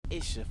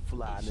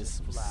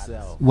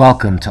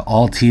Welcome to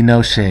All Tea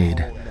No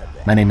Shade.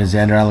 My name is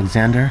Xander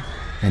Alexander,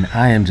 and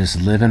I am just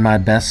living my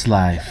best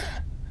life.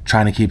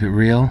 Trying to keep it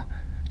real,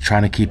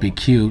 trying to keep it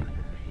cute,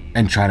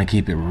 and trying to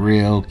keep it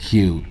real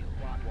cute.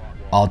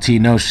 All tea,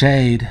 no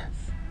shade.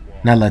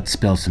 Now let's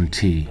spill some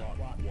tea.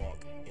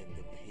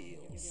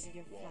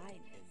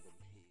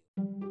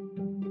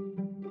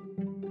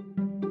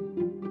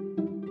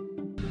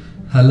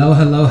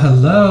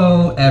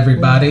 Hello,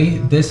 everybody.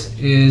 This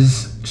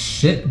is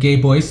Shit Gay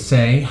Boys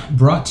Say,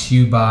 brought to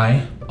you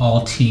by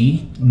All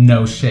Tea,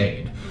 No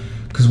Shade.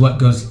 Because what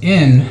goes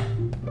in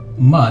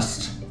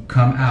must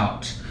come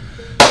out.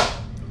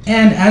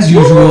 And as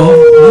usual,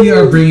 we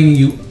are bringing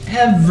you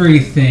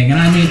everything, and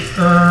I mean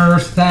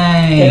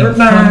everything,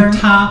 from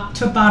top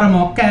to bottom,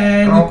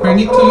 okay? We bring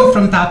it to you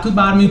from top to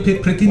bottom. You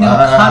pick pretty nail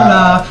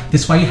color.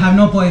 That's why you have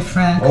no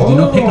boyfriend, because you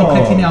don't pick no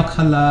pretty nail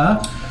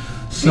color.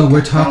 So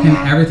we're talking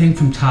everything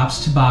from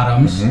tops to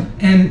bottoms.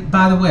 And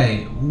by the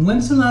way,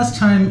 when's the last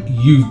time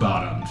you've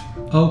bottomed?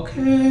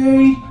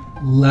 Okay,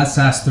 let's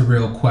ask the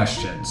real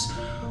questions.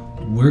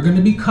 We're going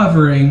to be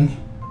covering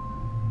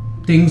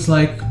things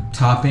like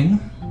topping,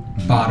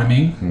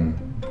 bottoming,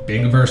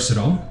 being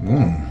versatile,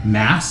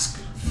 mask,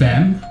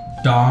 femme,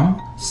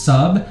 dom,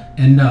 sub,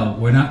 and no,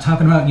 we're not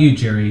talking about you,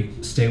 Jerry.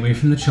 Stay away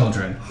from the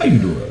children. How you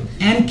doing?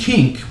 And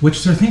kink,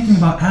 which they're thinking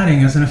about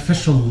adding as an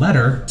official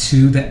letter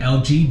to the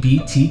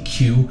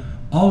LGBTQ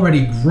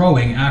already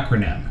growing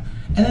acronym.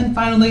 And then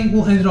finally,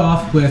 we'll end it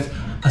off with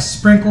a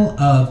sprinkle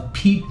of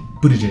Pete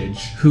Buttigieg,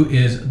 who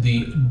is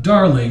the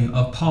darling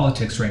of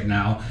politics right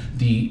now,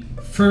 the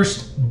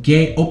first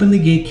openly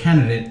gay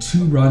candidate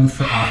to run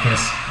for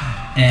office,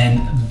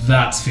 and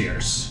that's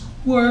fierce.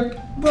 Work,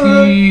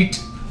 Pete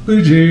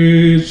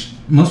Buttigieg.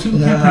 Most people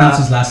can't pronounce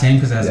his last name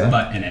because it has a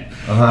butt in it.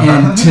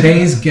 And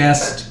today's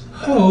guest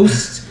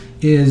host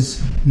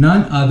is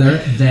none other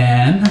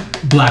than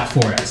Black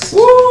Forest. Woo!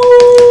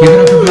 Give it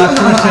up for Black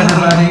Forest,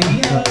 everybody.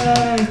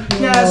 Yay!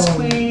 Yes,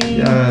 queen.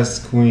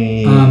 Yes,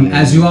 queen.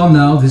 As you all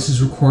know, this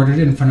is recorded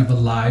in front of a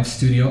live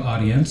studio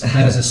audience.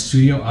 That is a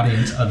studio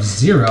audience of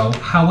 0.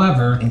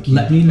 However,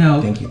 let me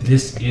know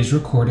this is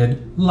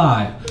recorded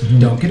live.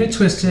 Don't get it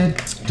twisted.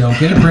 Don't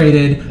get it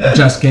braided.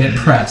 Just get it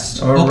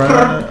pressed. All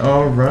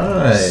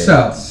right.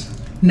 So,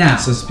 now,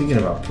 speaking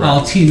about press,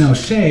 all tea, no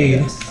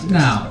shade.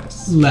 Now,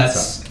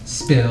 let's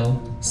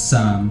spill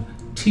some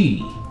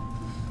tea.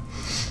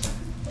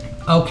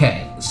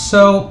 Okay,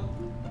 so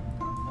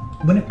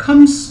when it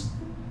comes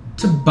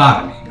to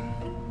bottoming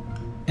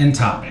and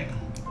topping,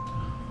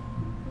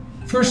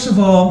 first of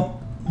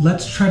all,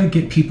 let's try to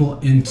get people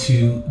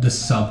into the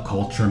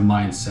subculture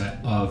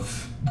mindset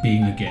of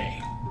being a gay.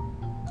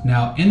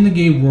 Now, in the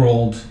gay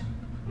world,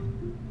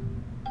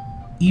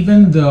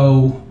 even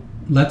though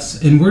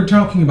and we're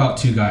talking about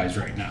 2 guys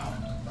right now,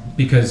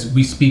 because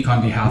we speak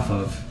on behalf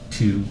of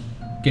 2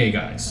 gay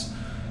guys.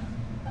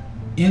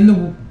 In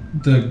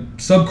the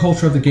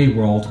subculture of the gay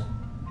world,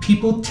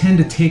 people tend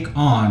to take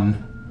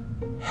on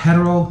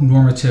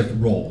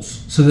heteronormative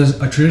roles. So there's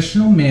a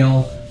traditional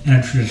male and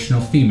a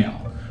traditional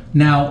female.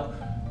 Now,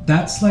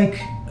 that's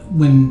like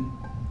when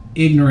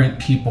ignorant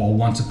people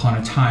once upon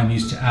a time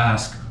used to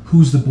ask,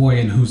 who's the boy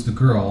and who's the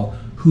girl?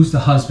 Who's the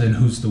husband,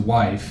 who's the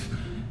wife?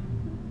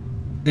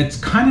 It's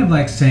kind of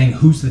like saying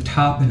who's the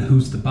top and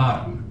who's the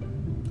bottom.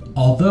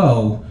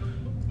 Although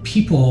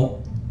people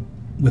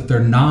with their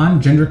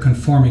non-gender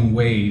conforming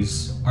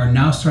ways are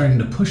now starting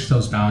to push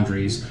those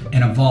boundaries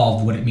and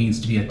evolve what it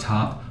means to be a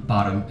top,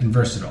 bottom, and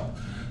versatile.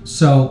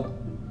 So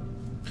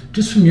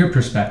just from your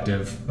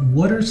perspective,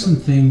 what are some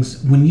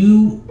things, when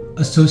you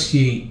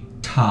associate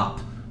top,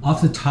 off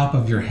the top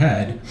of your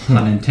head,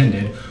 pun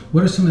intended,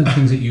 what are some of the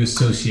things that you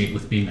associate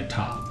with being a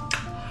top?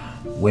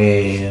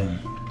 Well,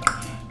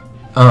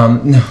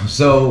 no,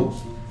 so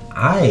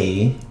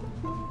I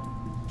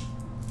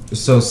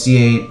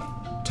associate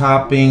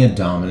top being a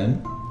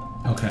dominant.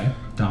 Okay,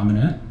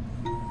 dominant.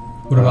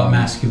 What about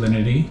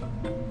masculinity?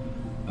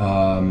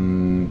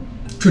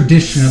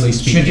 Traditionally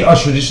speaking.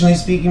 Traditionally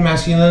speaking,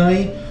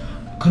 masculinity,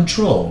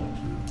 control.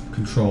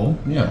 Control.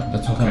 Yeah,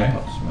 that's what kind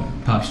of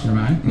pops in your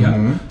mind.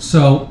 Yeah.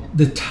 So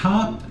the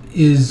top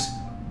is,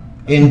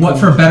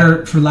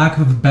 for lack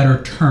of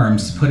better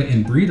terms, to put it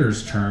in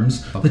breeders'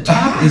 terms, the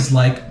top is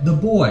like the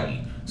boy,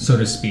 so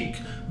to speak.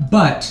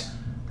 But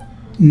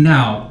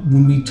now,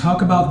 when we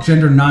talk about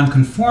gender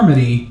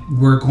nonconformity,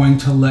 we're going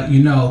to let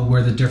you know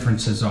where the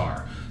differences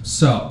are.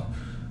 So,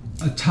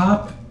 a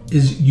top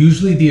is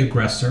usually the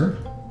aggressor,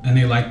 and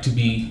they like to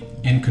be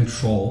in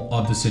control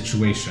of the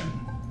situation.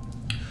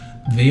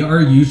 They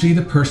are usually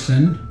the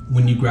person,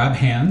 when you grab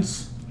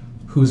hands,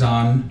 who's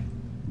on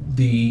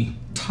the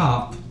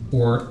top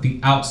or the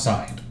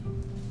outside,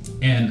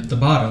 and the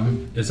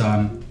bottom is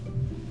on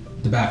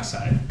the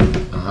backside.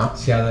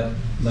 See how that,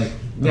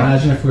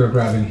 imagine if we were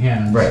grabbing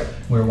hands,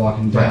 we were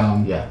walking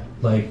down, that's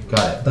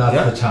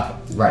the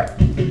top. Right.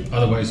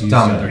 Otherwise you use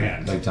dominant, the other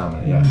hand. Like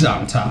dominant, yeah.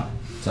 Dom top.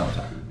 Dom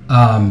top.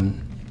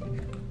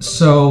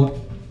 So,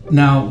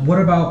 now what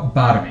about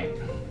bottoming?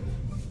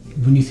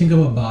 When you think of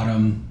a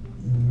bottom,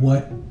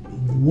 what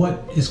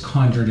what is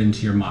conjured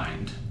into your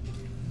mind?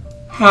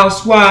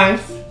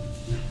 Housewife.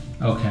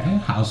 Okay,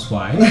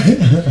 housewife.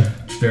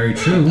 Very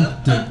true.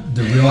 The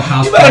real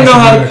housewife. You better know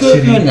how to of New cook.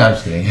 York City. No, I'm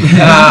just kidding. You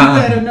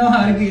better know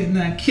how to get in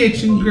that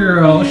kitchen,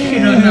 girl. She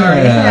done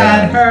already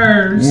had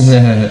hers.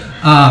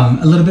 A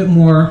little bit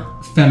more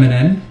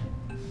feminine,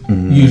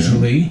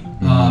 usually.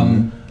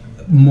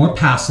 More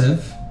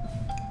passive.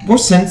 More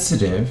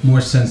sensitive.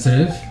 More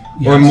sensitive.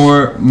 Or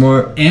Yes.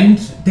 more. And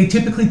they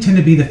typically tend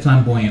to be the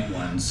flamboyant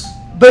ones.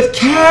 But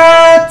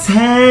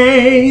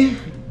catty.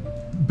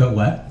 But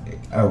what?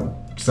 Oh,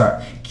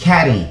 sorry.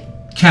 Catty.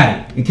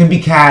 Catty. It can be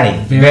catty.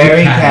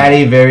 Very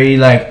catty. Very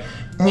like.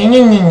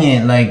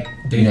 Like.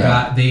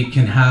 They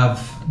can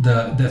have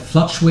the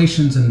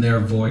fluctuations in their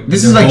voice.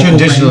 This is like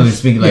traditionally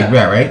speaking, like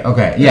right?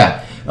 Okay,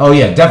 yeah. Oh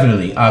yeah,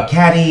 definitely.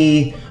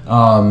 Catty,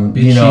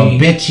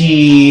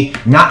 bitchy,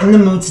 not in the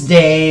mood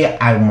today.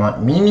 I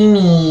want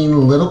me,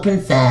 little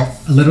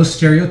princess. A little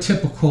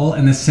stereotypical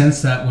in the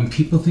sense that when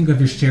people think of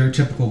your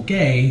stereotypical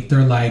gay,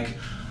 they're like,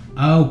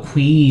 oh,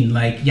 queen,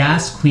 like,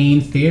 yes,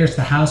 queen, fierce,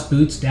 the house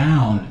boots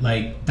down.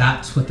 Like,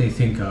 that's what they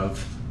think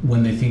of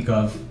when they think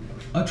of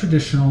a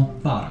traditional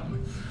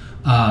bottom.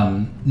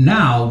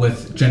 Now,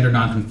 with gender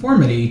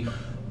nonconformity,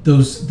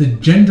 the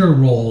gender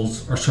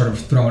roles are sort of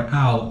thrown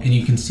out, and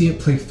you can see it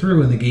play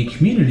through in the gay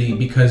community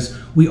because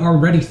we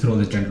already throw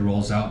the gender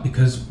roles out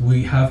because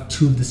we have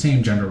two of the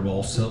same gender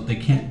roles, so they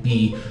can't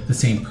be the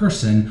same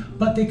person,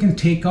 but they can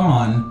take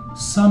on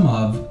some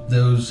of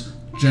those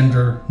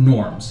gender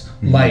norms.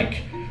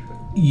 Like,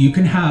 you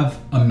can have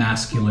a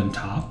masculine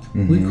top,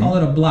 we call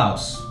it a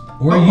blouse,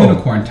 or a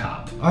unicorn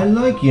top. I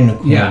like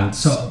unicorns. Yeah,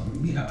 so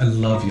I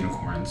love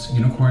unicorns.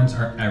 Unicorns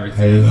are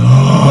everything. I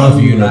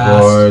love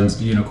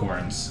unicorns.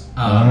 unicorns.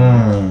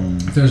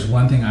 Unicorns. If there's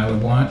one thing I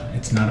would want,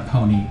 it's not a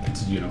pony,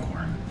 it's a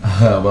unicorn.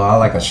 Well, I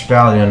like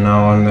Australian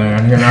now and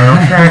then. You know,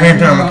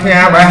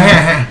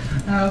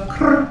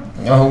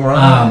 oh,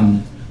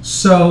 right.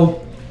 So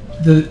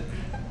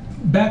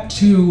back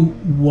to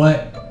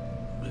what.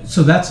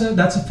 So that's a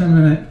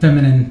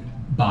feminine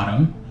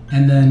bottom,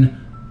 and then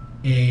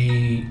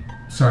a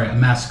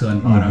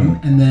masculine bottom,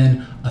 and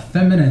then a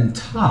feminine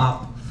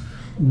top.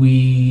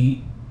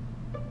 We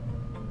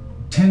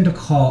tend to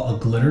call a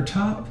glitter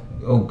top.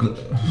 Oh,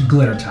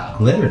 glitter top.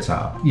 Glitter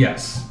top.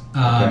 Yes.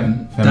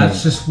 Okay.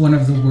 That's just one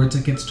of the words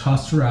that gets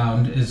tossed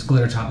around is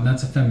glitter top, and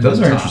that's a feminine top.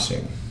 Those are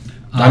interesting.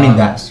 I mean,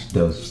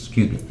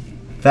 excuse me.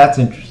 That's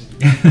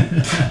interesting.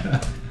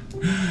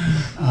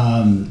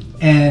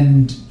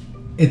 And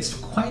it's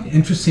quite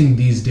interesting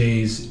these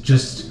days,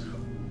 just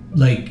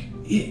like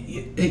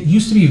it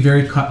used to be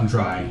very cut and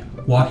dry.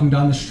 Walking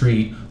down the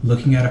street,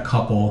 looking at a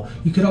couple,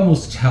 you could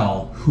almost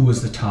tell who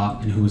was the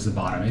top and who was the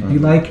bottom. It'd be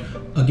like,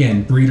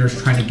 again, breeders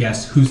trying to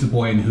guess who's the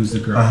boy and who's the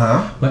girl.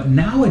 But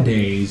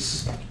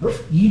nowadays,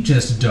 you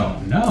just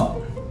don't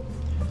know.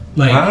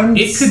 Like,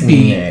 it could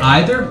be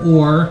either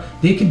or.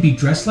 They could be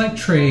dressed like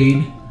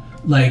trade,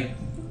 like,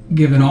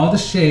 given all the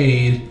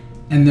shade,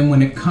 and then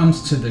when it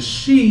comes to the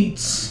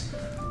sheets,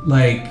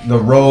 like... The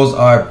roles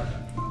are...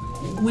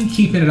 We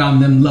keeping it on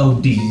them low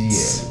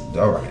Ds.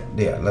 Yeah, alright.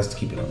 Yeah, let's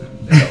keep it on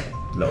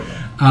low.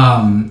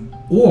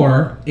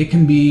 Or it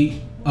can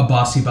be a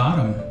bossy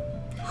bottom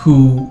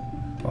who...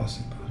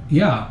 Bossy bottom.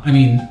 Yeah, I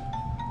mean,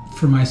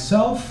 for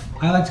myself,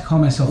 I like to call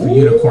myself a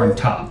unicorn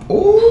top.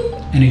 Ooh.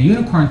 And a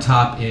unicorn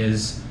top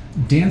is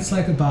dance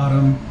like a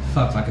bottom,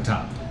 fuck like a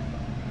top.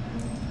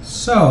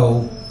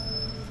 So,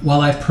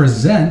 while I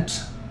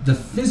present the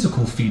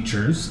physical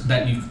features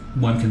that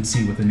one can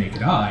see with the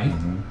naked eye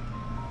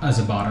as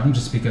a bottom,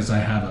 just because I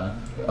have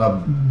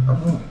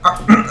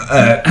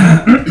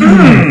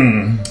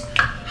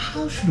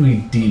how should we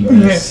deem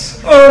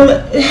this?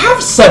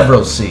 Have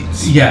several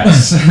seats.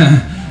 Yes.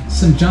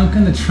 Some junk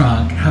in the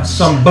trunk. Have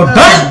Some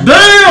down.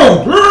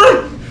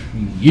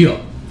 Yeah.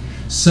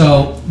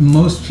 So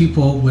most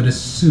people would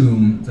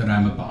assume that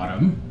I'm a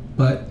bottom,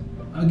 but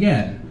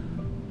again,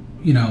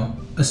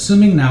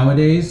 assuming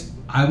nowadays,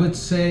 I would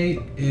say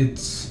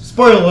it's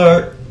Spoiler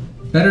alert.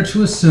 better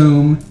to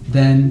assume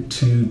than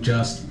to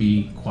just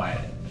be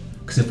quiet.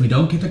 Because if we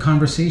don't get the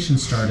conversation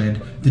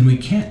started, then we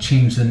can't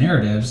change the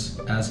narratives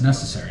as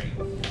necessary.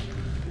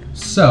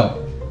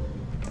 So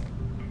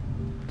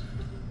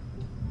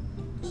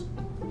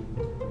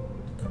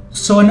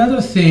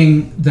another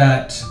thing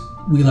that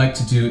we like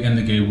to do in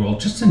the gay world,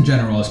 just in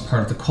general as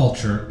part of the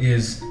culture,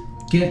 is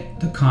get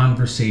the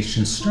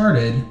conversation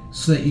started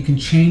so that you can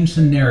change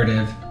the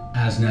narrative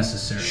as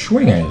necessary.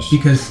 Swingers.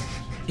 Because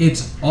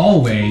it's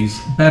always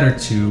better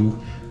to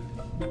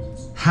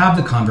have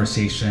the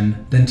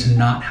conversation than to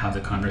not have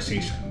the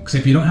conversation. Because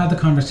if you don't have the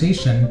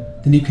conversation,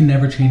 then you can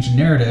never change the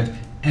narrative,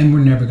 and we're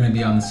never going to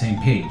be on the same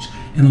page.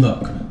 And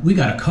look, we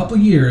got a couple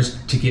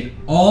years to get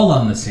all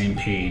on the same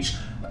page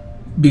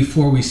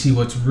before we see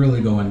what's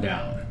really going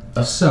down.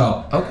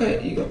 So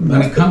Okay.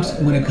 when it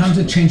comes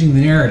to changing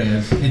the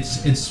narrative,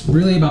 it's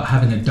really about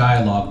having a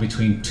dialogue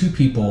between two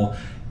people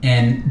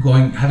and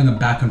having a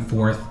back and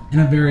forth in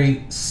a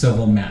very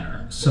civil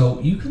manner. So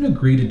you can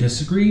agree to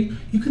disagree,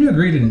 you can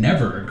agree to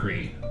never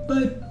agree,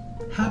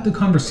 but have the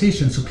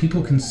conversation so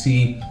people can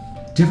see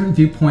different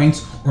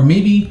viewpoints, or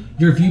maybe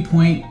your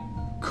viewpoint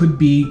could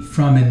be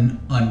from an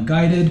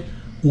unguided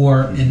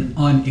or an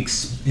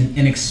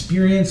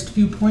inexperienced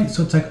viewpoint.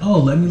 So it's like, oh,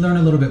 let me learn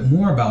a little bit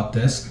more about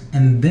this,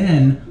 and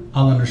then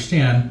I'll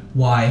understand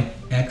why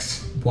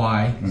X,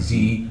 Y,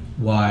 Z,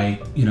 Y,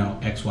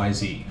 X, Y,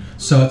 Z.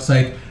 So it's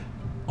like,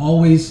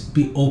 always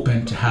be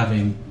open to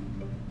having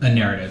a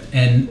narrative.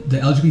 And the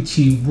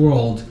LGBTQ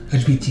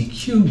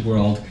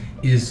world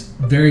is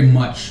very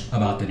much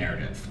about the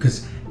narrative,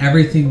 because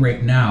everything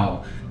right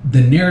now,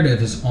 the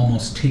narrative is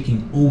almost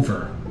taking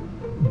over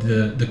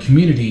the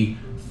community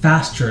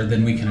faster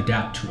than we can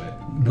adapt to it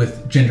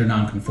with gender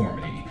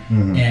nonconformity.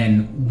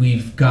 And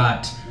we've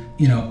got,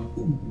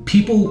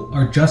 people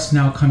are just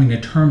now coming to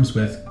terms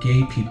with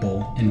gay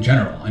people in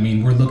general. I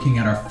mean, we're looking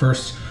at our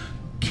first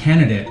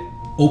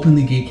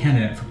openly gay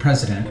candidate for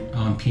president,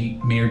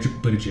 Mayor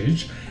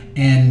Buttigieg,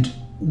 and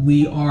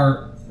we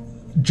are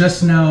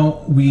just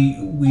now,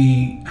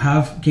 we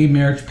have gay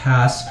marriage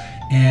pass,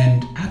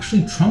 and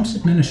actually Trump's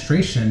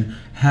administration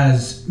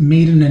has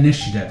made an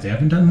initiative. They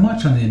haven't done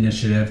much on the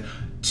initiative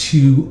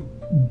to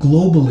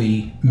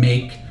globally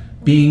make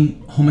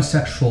being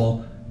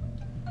homosexual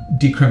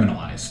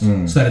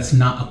decriminalized, so that it's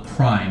not a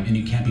crime and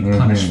you can't be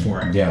punished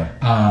for it. Yeah.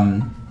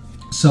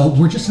 So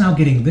we're just now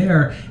getting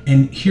there,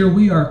 and here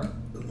we are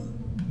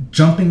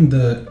jumping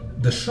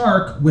the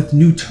shark with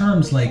new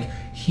terms like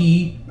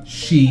he,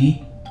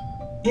 she,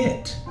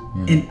 it.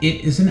 And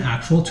it is an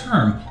actual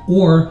term.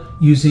 Or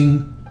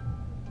using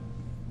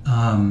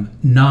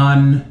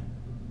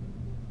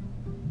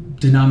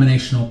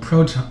non-denominational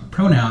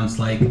pronouns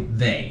like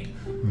they,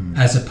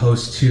 as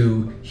opposed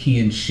to he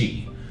and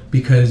she.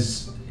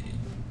 Because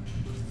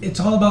it's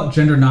all about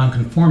gender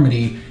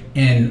nonconformity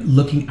and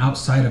looking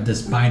outside of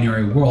this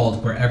binary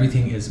world where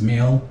everything is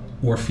male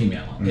or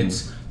female.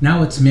 It's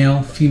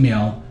male,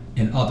 female,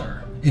 and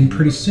other. And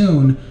pretty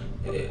soon,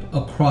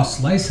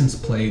 across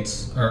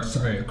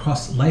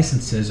across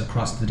licenses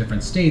across the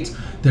different states,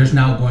 there's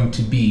now going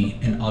to be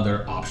an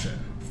other option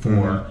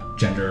for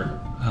gender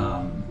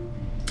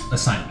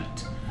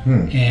assignment.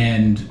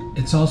 And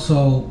it's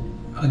also,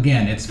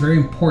 again, it's very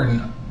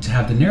important to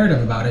have the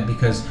narrative about it,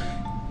 because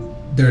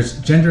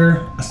there's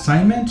gender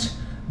assignment,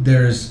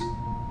 there's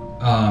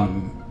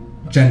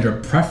gender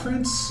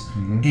preference,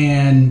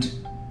 and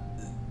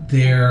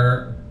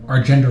there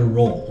are gender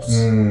roles.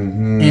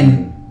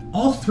 And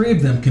all three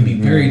of them can be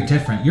very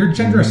different. Your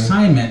gender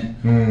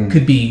assignment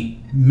could be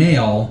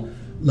male,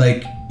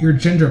 like your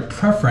gender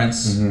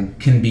preference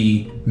can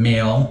be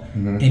male,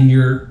 and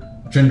your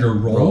gender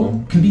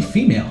role can be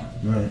female.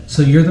 Right.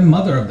 So you're the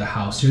mother of the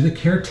house, you're the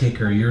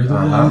caretaker, you're the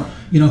one,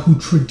 who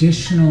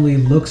traditionally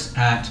looks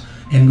at,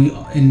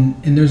 and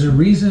there's a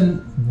reason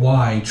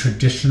why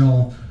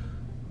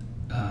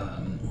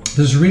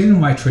there's a reason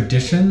why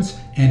traditions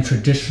and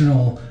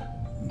traditional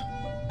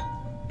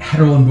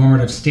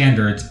heteronormative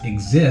standards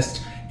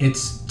exist.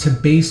 It's to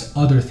base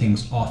other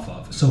things off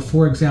of. So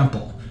for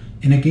example,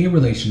 in a gay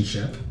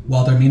relationship,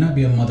 while there may not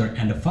be a mother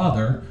and a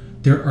father,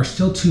 there are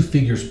still two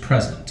figures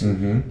present.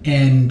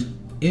 And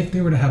if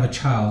they were to have a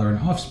child or an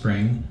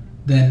offspring,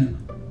 then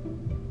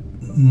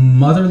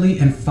motherly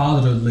and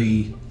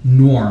fatherly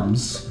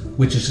norms,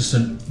 which is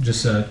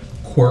just a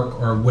quirk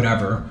or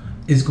whatever,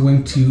 is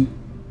going to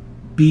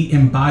be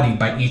embodied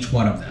by each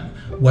one of them.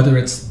 Whether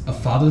it's a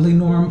fatherly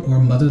norm or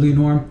a motherly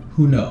norm,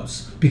 who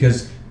knows?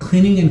 Because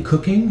cleaning and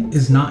cooking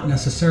is not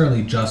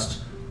necessarily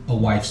just a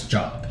wife's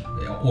job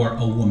or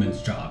a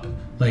woman's job.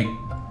 Like,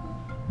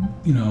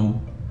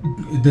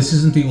 this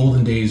isn't the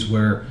olden days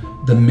where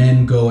the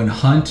men go and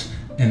hunt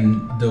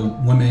and the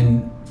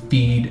women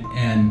feed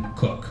and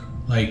cook.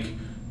 Like,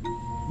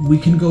 we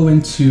can go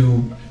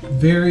into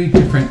very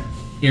different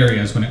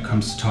areas when it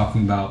comes to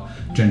talking about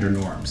gender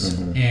norms.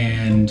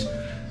 And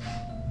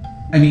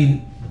I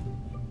mean,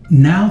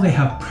 now they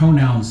have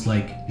pronouns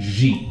like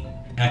Xie,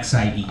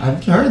 X-I-E.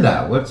 I've heard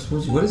that. What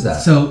is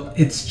that? So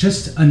it's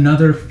just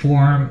another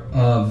form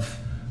of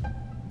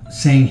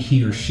saying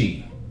he or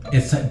she.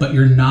 It's like, but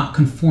you're not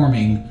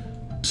conforming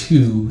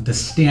to the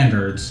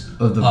standards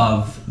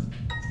of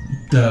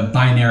the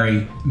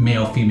binary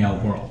male-female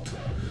world.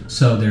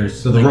 So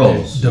there's the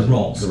roles. The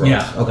roles.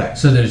 Yeah. Okay.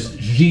 So there's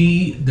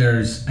Xie.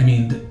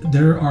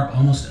 There are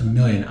almost a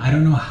million. I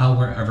don't know how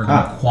we're ever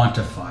going to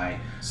quantify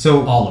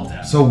all of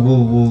them. So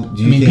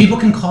do you think people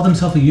can call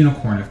themselves a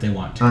unicorn if they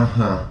want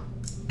to.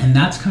 And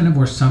that's kind of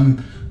where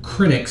some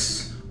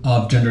critics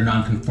of gender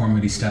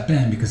nonconformity step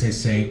in, because they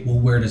say, well,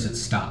 where does it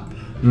stop?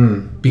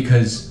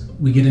 Because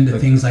we get into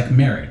things like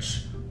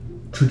marriage.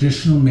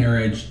 Traditional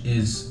marriage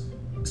is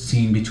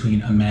seen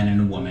between a man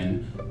and a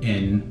woman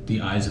in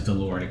the eyes of the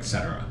Lord,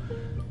 etc.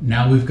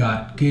 Now we've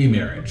got gay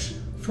marriage.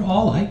 For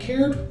all I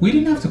cared, we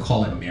didn't have to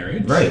call it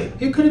marriage. Right.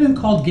 It could have been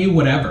called gay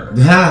whatever.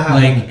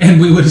 And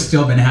we would have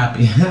still been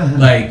happy.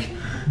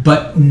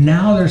 But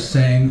now they're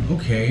saying,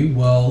 okay,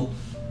 well,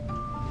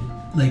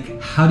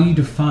 how do you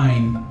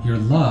define your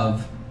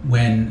love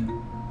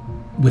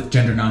with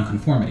gender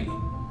nonconformity?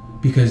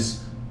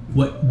 Because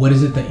what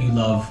is it that you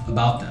love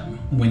about them?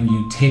 when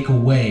you take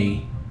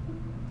away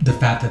the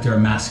fact that they're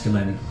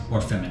masculine or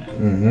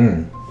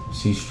feminine.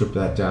 So you strip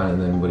that down,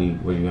 and then what do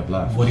you have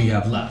left? What do you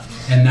have left?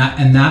 And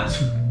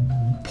that's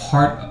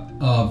part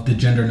of the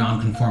gender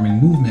non-conforming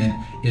movement,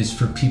 is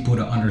for people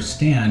to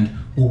understand,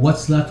 well,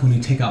 what's left when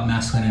you take out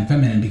masculine and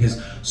feminine?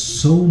 Because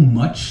so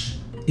much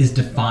is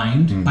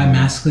defined by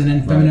masculine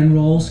and feminine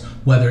roles,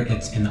 whether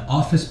it's in the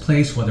office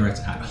place, whether it's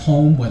at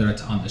home, whether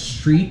it's on the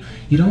street.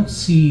 You don't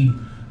see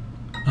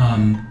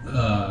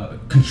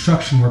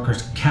construction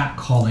workers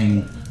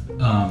catcalling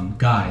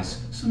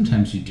guys.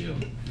 Sometimes you do.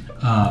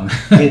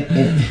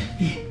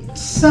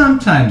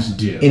 Sometimes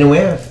do. In a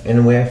way,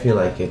 I feel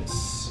like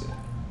it's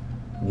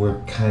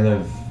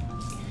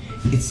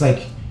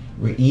like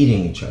we're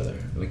eating each other.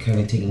 We're kind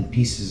of taking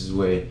pieces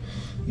away,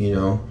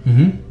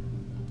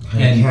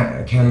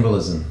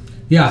 cannibalism.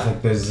 Yeah, it's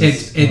like there's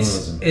this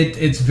cannibalism.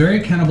 It's very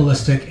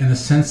cannibalistic in the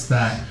sense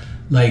that,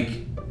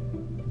 like,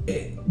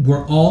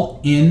 we're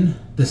all in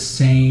the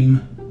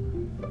same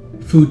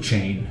food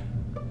chain.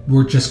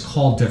 We're just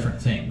called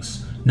different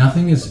things.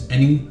 Nothing is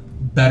any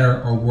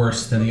better or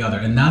worse than the other,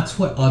 and that's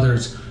what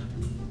others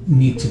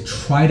need to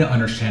try to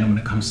understand when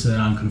it comes to the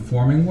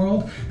non-conforming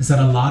world, is that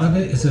a lot of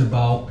it is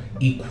about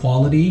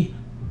equality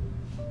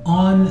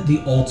on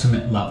the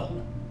ultimate level.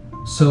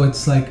 So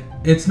it's like,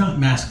 it's not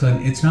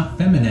masculine, it's not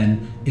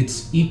feminine,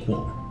 it's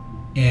equal.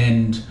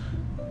 And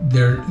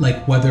they're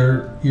like,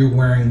 whether you're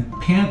wearing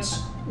pants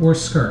or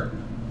skirt,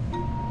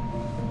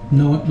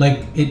 no,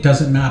 like, it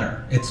doesn't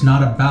matter. It's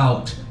not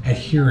about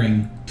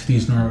adhering to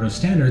these normative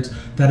standards.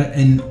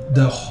 And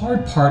the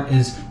hard part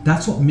is,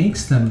 that's what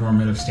makes them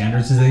normative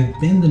standards, is they've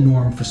been the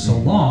norm for so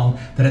long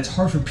that it's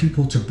hard for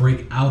people to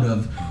break out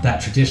of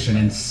that tradition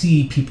and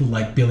see people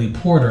like Billy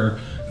Porter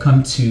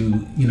come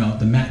to,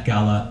 the Met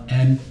Gala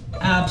and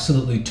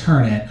absolutely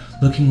turn it,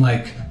 looking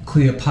like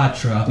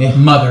Cleopatra.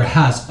 Mother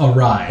has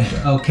arrived.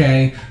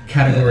 Okay,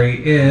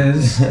 category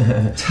is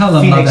tell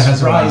a mother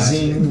has arrived.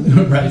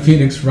 Right,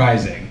 Phoenix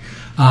Rising.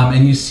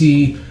 And you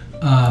see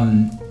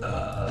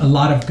a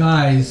lot of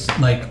guys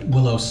like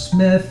Willow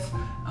Smith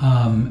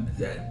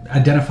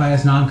identify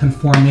as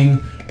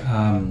non-conforming.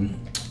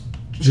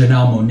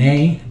 Janelle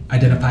Monáe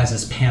identifies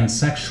as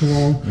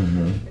pansexual.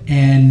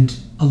 And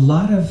a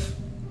lot of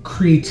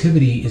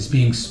creativity is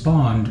being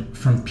spawned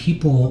from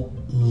people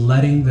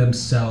liberating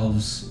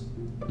themselves.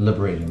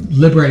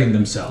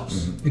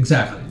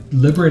 Exactly.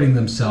 Liberating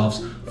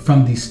themselves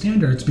from these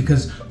standards,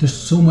 because there's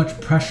so much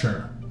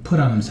pressure put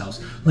on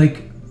themselves.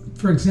 Like,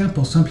 for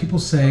example, some people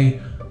say,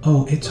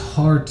 oh, it's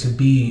hard to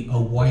be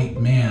a white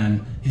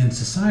man in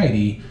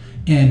society.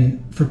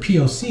 And for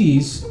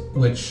POCs,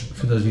 which,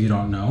 for those of you who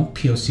don't know,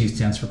 POC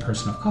stands for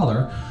person of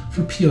color.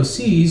 For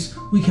POCs,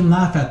 we can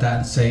laugh at that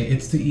and say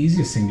it's the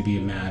easiest thing to be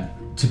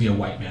a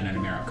white man in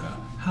America.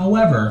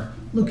 However,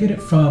 look at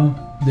it from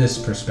this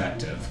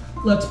perspective.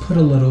 Let's put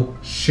a little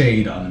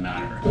shade on the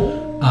matter.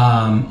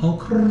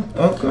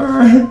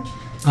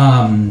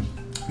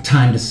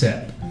 Time to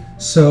sip.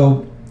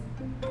 So,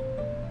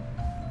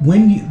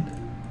 when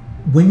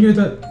you're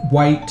the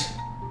white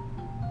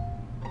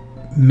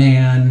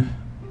man,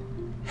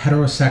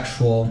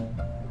 heterosexual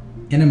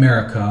in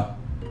America,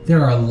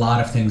 there are a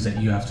lot of things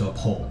that you have to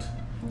uphold.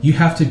 You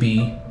have to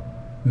be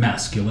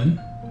masculine.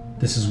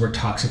 This is where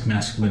toxic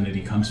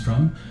masculinity comes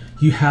from.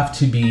 You have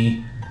to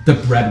be the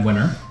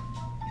breadwinner,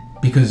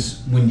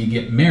 because when you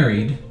get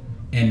married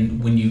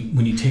and when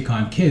you take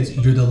on kids,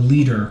 you're the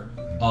leader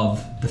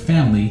of the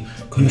family.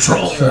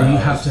 Control. So you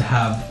have to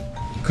have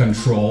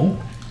control.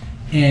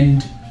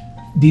 And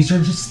these are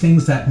just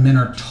things that men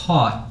are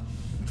taught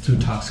through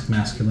toxic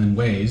masculine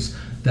ways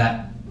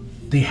that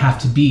they have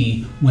to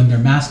be when they're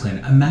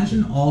masculine.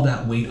 Imagine all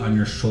that weight on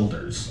your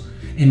shoulders.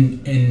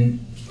 And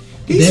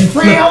these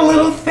frail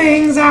little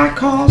things I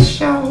call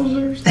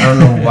shoulders. I don't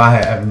know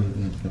why.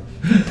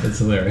 That's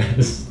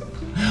hilarious.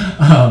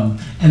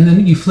 And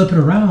then you flip it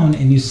around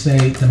and you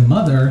say the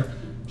mother,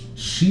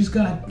 she's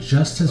got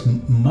just as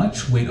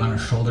much weight on her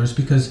shoulders,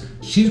 because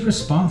she's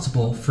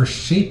responsible for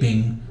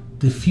shaping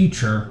the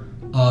future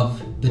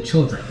of the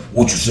children.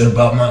 What you said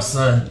about my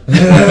son?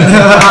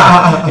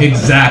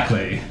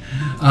 Exactly.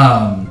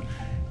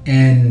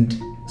 And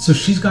so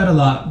she's got a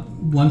lot.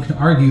 One can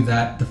argue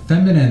that the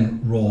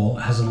feminine role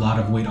has a lot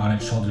of weight on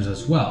its shoulders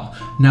as well.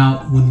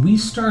 Now, when we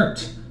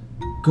start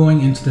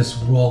going into this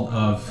role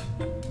of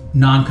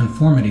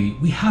nonconformity,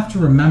 we have to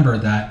remember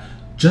that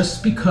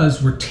just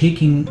because we're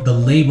taking the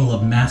label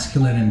of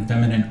masculine and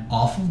feminine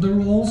off of the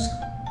roles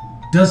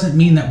doesn't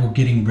mean that we're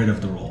getting rid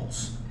of the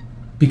roles.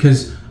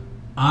 Because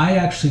I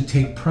actually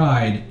take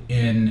pride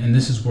in, and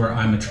this is where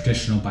I'm a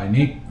traditionalist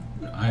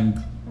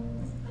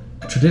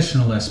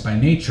by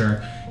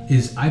nature,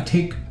 is I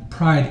take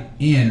pride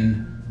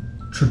in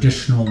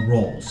traditional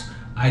roles.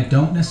 I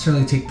don't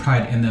necessarily take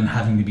pride in them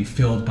having to be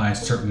filled by a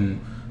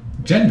certain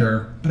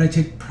gender, but I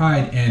take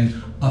pride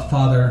in a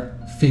father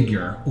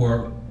figure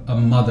or a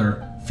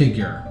mother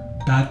figure.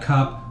 Bad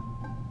cop,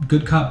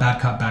 good cop,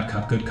 bad cop, bad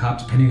cop, good cop,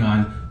 depending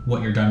on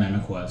what your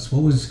dynamic was.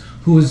 Who was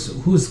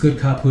good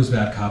cop, who was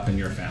bad cop in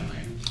your family?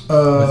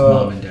 with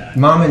mom and dad?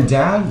 Mom and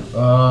dad,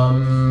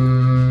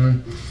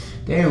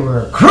 they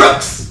were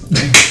crooks.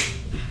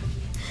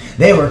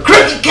 They were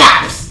crooked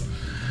cops.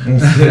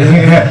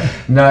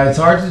 No, it's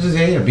hard to just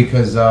say it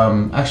because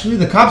actually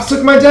the cops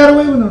took my dad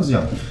away when I was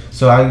young.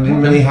 So I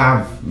didn't really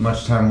have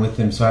much time with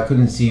him, so I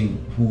couldn't see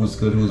who was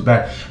good, who was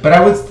bad. But I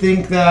would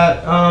think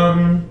that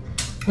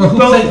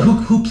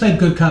who played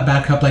good cop,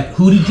 bad cop? Like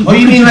who did you? Oh,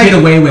 you mean like get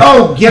away with?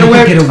 Oh, get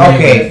away with.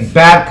 Okay, with?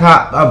 bad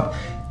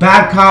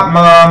cop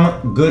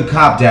mom, good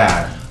cop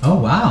dad. Oh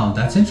wow,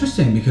 that's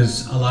interesting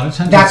because a lot of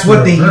times that's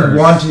what they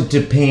wanted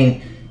to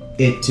paint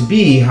it to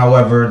be.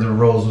 However, the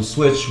roles will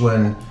switch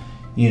when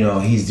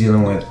he's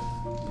dealing with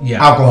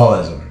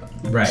alcoholism.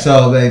 Right.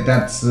 So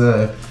that's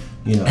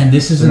And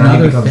this is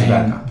another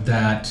thing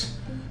that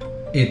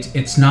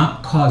it's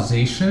not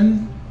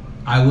causation,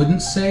 I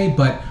wouldn't say,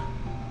 but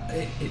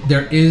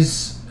there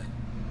is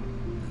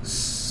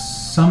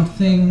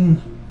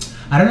something.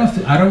 I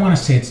don't want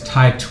to say it's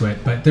tied to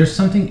it, but there's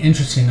something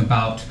interesting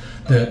about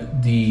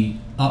the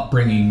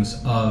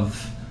upbringings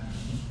of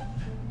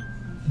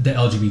the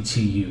LGBT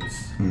youth,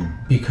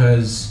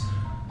 because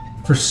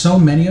for so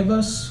many of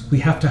us, we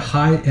have to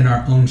hide in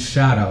our own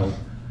shadow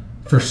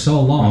for so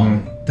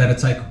long that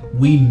it's like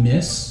we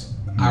miss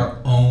our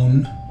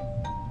own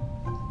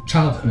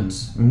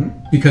childhoods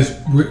because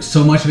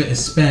so much of it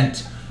is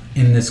spent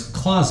in this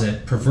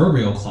closet,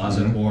 proverbial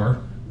closet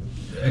or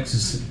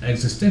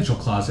existential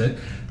closet,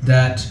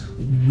 that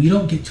we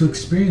don't get to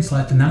experience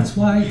life. And that's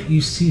why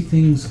you see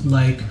things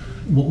like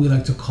what we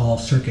like to call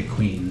circuit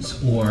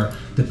queens or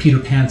the Peter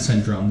Pan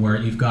syndrome, where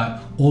you've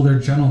got older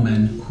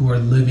gentlemen who are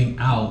living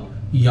out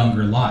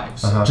younger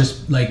lives,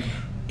 just like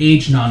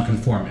age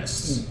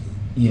nonconformists.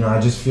 I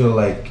just feel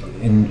like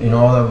in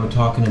all that we're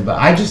talking about,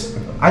 I just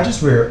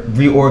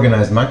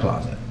reorganized my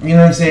closet. You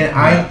know what I'm saying?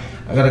 I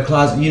got a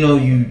closet.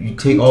 You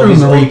take all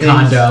these old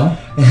things.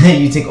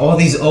 You take all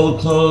these old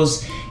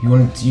clothes.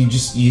 You're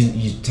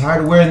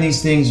tired of wearing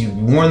these things. You've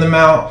worn them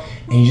out,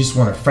 and you just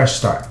want a fresh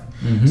start.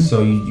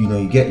 So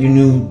you get your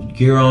new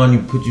gear on. You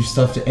put your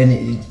stuff and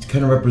it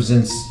kind of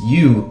represents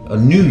you, a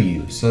new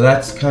you. So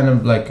that's kind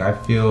of like I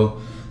feel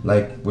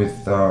like with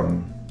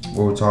what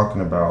we're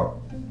talking about.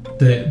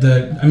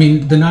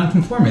 The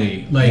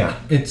nonconformity, like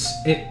it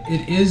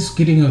is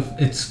getting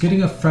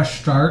a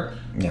fresh start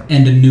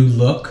and a new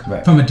look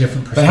from a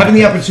different perspective. But having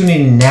the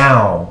opportunity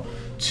now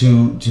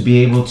to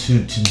be able to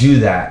do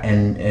that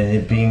and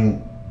it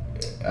being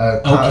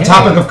a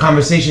topic of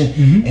conversation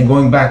and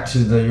going back to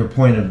your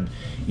point of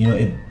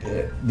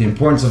the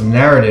importance of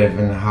narrative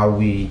and how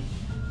we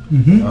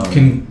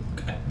can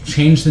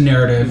change the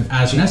narrative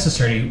as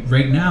necessary.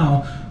 Right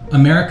now,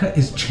 America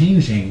is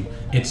changing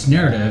its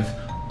narrative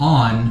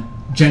on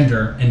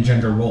gender and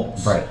gender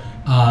roles. Right.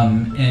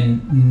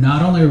 And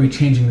not only are we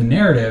changing the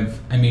narrative,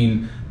 I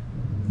mean,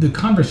 the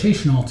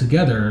conversation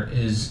altogether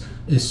is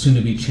soon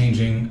to be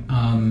changing.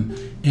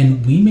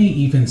 And we may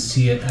even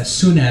see it as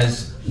soon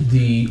as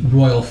the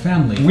royal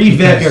family.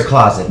 Revamp your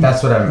closet.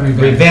 That's what I meant.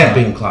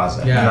 Revamping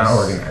closet. Yes. Not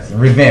organizing.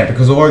 Revamp.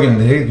 Because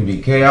there could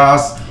be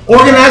chaos.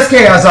 Organized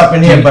chaos up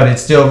in here, but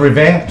it's still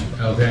revamped.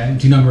 Okay.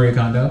 Do you know Maria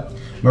Kondo?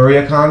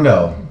 Maria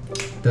Kondo.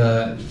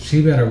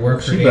 She better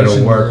work for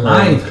Asian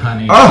Life,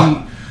 honey.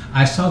 Oh.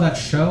 I saw that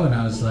show and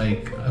I was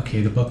like, okay,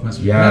 the book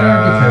must be better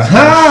because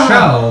the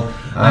show.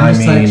 I'm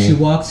just like, she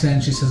walks in,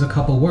 she says a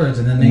couple words,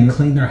 and then they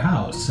clean their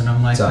house, and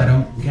I'm like, I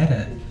don't get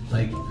it.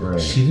 Like,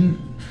 she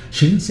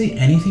didn't say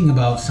anything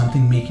about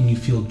something making you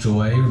feel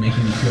joy or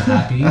making you feel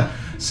happy.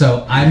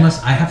 So I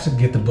have to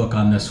get the book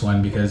on this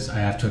one because I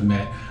have to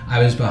admit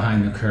I was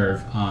behind the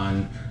curve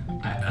on.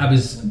 I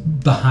was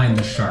behind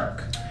the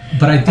shark.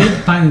 But I did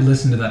finally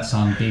listen to that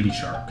song, Baby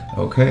Shark.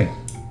 Okay.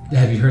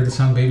 Have you heard the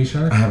song Baby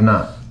Shark? I have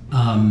not.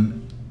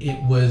 It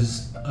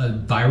was a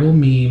viral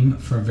meme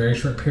for a very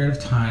short period of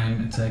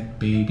time. It's like,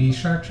 baby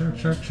shark, shark,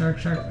 shark, shark,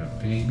 shark,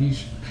 baby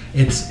shark.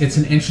 It's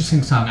an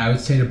interesting song. I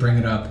would say to bring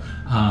it up.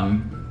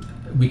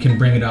 We can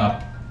bring it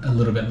up a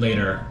little bit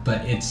later.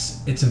 But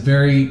it's a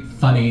very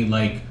funny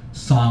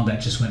song that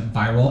just went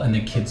viral and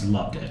the kids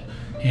loved it.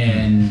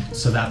 And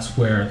so that's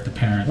where the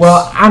parents...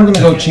 Well, I'm going to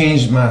go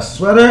change my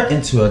sweater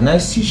into a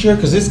nice t-shirt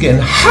because it's getting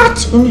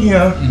hot in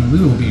here. And we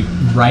will be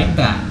right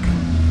back.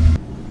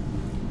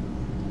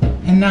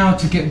 And now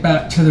to get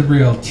back to the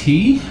real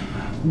tea,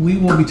 we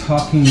will be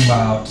talking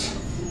about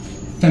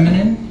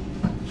feminine,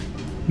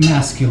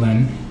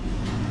 masculine,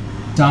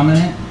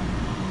 dominant,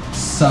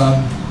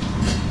 sub,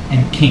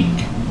 and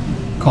kink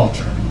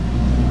culture.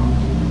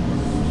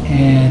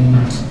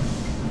 And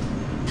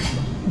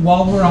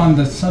while we're on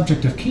the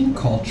subject of kink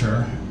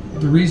culture,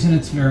 the reason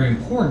it's very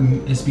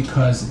important is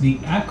because the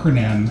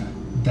acronym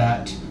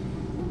that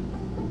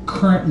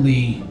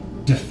currently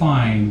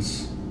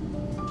defines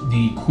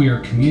the queer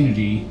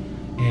community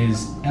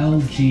is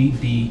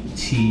LGBTQ.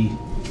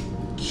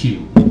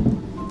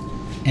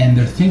 And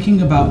they're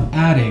thinking about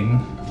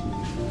adding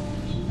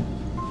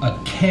a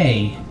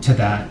K to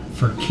that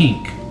for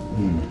kink.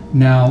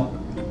 Now,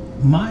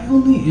 my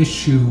only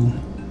issue,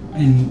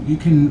 and you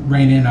can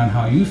rein in on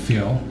how you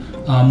feel,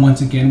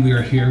 once again, we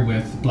are here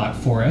with Black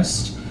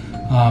Forest,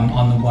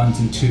 on the ones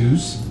and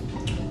twos.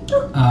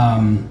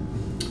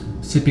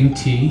 Sipping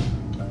tea.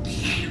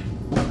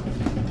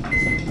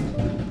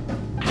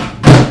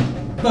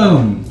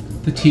 Boom!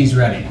 The tea's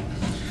ready.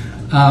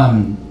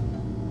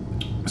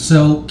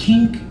 So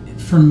kink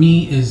for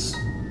me is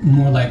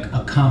more like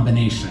a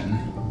combination,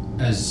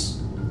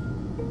 as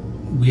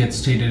we had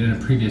stated in a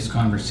previous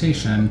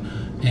conversation,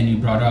 and you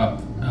brought up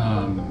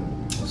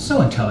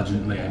so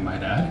intelligently, I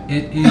might add.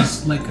 It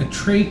is like a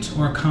trait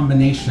or a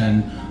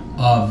combination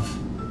of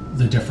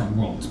the different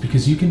worlds,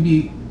 because you can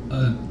be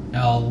a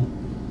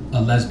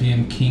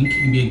lesbian kink,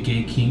 you can be a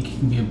gay kink, you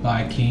can be a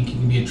bi kink, you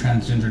can be a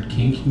transgendered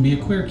kink, you can be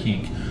a queer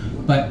kink.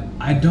 But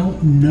I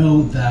don't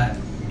know that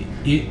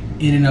it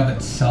in and of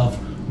itself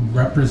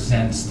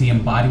represents the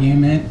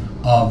embodiment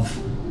of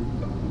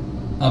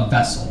a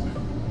vessel.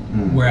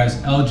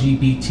 Whereas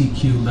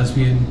LGBTQ,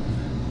 lesbian,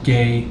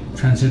 gay,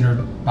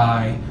 transgender,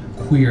 bi,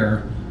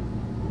 queer,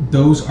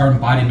 those are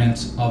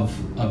embodiments of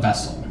a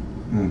vessel.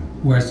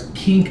 Whereas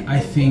kink, I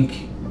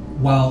think,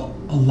 while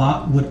a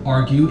lot would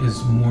argue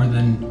is more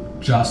than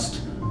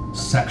just a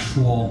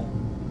sexual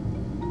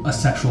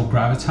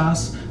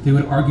gravitas, they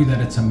would argue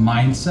that it's a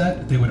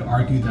mindset. They would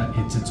argue that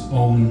it's its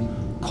own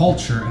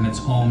culture and its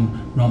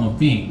own realm of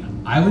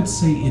being. I would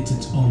say it's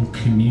its own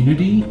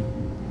community,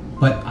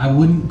 but I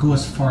wouldn't go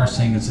as far as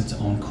saying it's its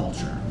own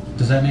culture.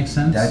 Does that make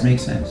sense? That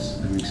makes sense.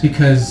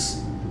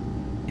 Because,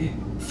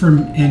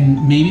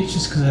 and maybe it's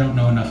just because I don't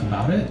know enough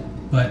about it,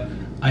 but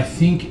I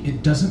think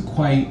it doesn't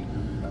quite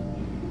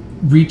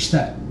reach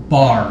that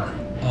bar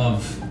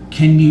of,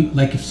 can you,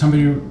 like if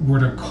somebody were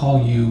to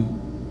call you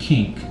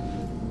kink,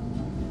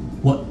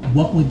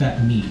 what would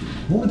that mean?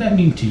 What would that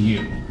mean to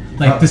you?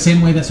 Like the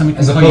same way that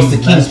somebody can call you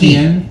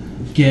lesbian,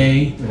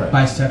 gay, right,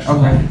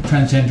 bisexual,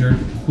 transgender,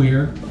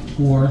 queer,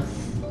 or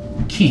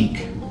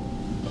kink.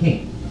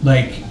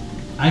 Like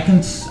I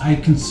can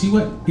see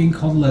what being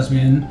called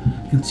lesbian,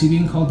 I can see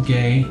being called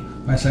gay,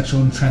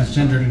 bisexual, and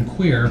transgendered and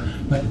queer,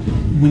 but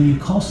when you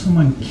call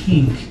someone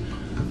kink,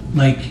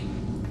 like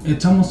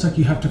it's almost like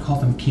you have to call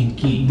them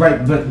kinky.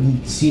 Right, but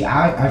see,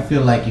 I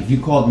feel like if you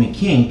called me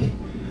kink,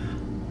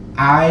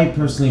 I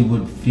personally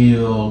would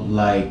feel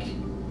like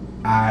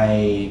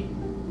I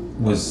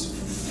was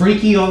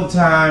freaky all the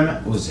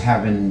time, was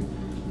having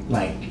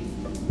like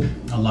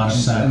a lot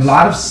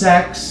of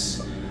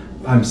sex.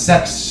 I'm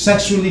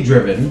sexually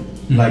driven,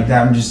 like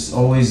that. I'm just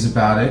always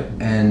about it,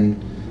 and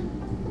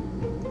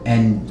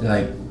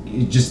like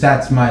it just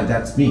that's me.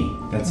 That's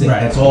it.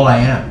 Right. That's all I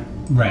am.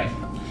 Right.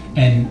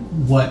 And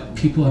what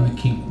people in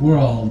the kink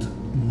world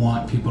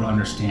want people to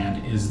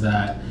understand is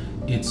that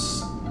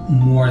it's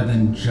more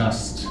than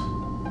just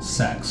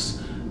sex.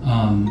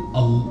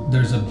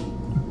 There's a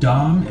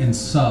dom and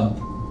sub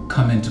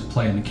come into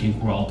play in the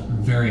kink world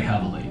very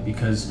heavily,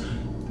 because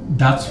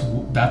that's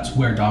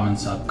where dom and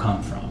sub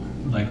come from.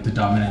 Like the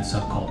dominant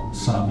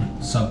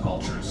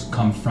subcultures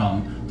come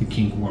from the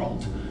kink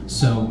world.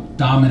 So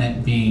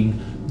dominant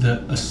being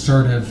the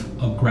assertive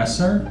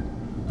aggressor,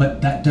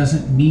 but that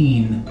doesn't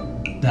mean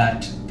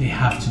that they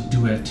have to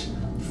do it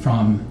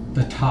from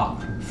the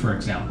top, for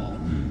example.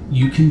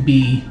 You can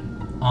be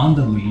on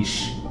the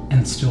leash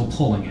and still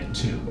pulling it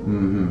too.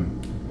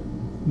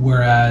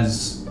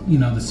 Whereas,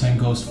 the same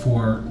goes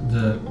for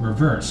the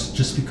reverse.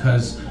 Just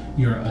because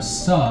you're a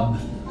sub,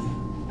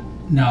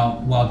 now,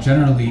 while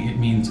generally it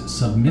means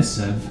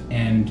submissive,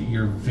 and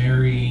you're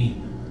very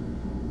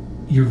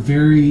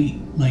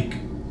like,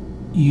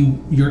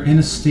 you're in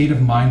a state of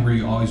mind where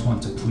you always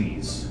want to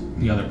please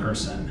the other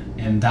person.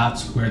 And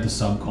that's where the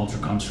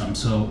subculture comes from.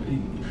 So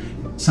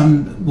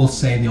some will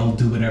say they'll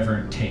do whatever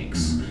it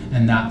takes.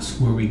 And that's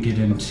where we get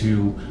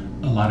into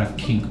a lot of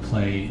kink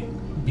play,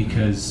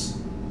 because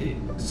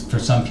for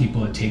some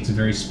people it takes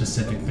very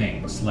specific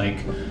things,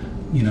 like,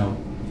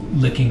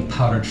 licking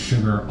powdered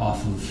sugar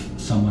off of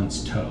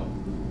someone's toe.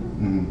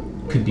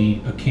 Could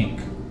be a kink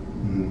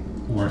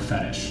or a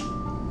fetish.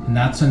 And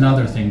that's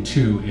another thing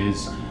too,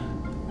 is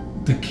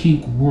the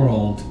kink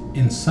world,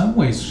 in some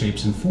ways,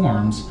 shapes and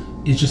forms,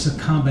 is just a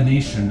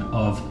combination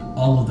of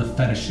all of the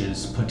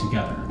fetishes put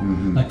together.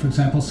 Like, for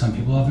example, some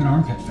people have an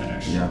armpit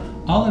fetish. Yeah.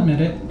 I'll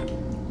admit it,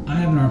 I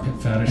have an armpit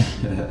fetish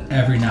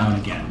every now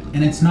and again.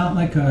 And it's not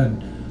like I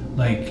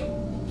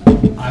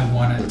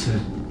want it to,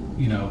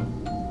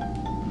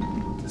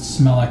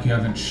 smell like you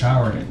haven't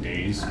showered in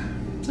days.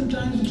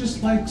 Sometimes it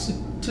just likes it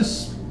to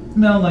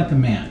smell like a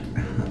man.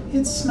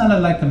 It's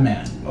smelling like a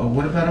man. Oh,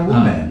 what about a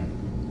woman?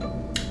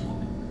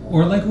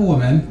 Or like a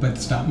woman, but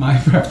it's not my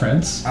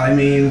preference. I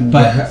mean,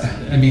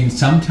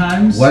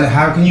 sometimes.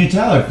 How can you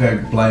tell if I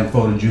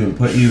blindfolded you and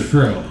put you?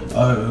 True.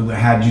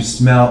 Had you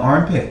smell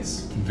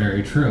armpits?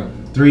 Very true.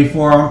 3-4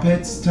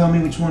 armpits. Tell me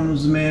which one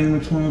was a man and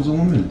which one was a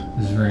woman.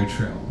 This is very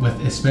true.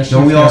 Especially.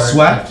 Don't we all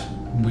sweat?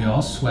 We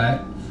all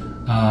sweat.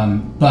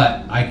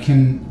 But I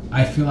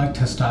feel like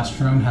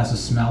testosterone has a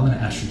smell and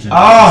estrogen.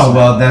 Oh,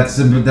 well, that's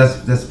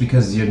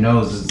because your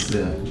nose is,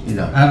 you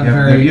have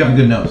a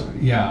good nose.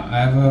 Yeah, I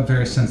have a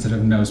very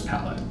sensitive nose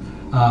palate.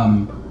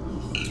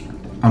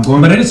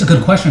 But it is a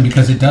good question,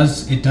 because it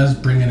does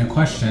bring into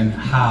question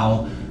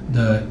how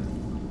the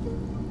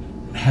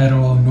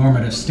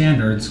heteronormative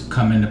standards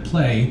come into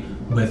play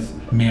with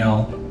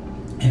male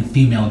and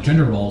female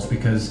gender roles,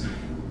 because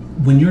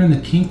when you're in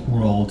the kink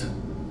world,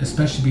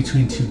 especially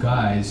between two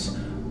guys,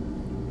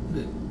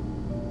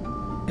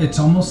 it's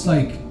almost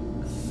like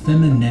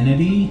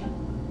femininity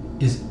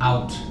is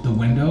out the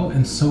window,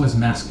 and so is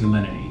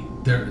masculinity.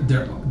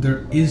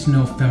 There is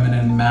no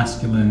feminine,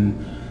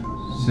 masculine.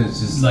 So it's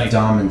just like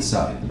dom and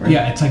sub, right?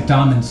 Yeah, it's like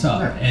dom and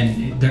sub, right.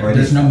 And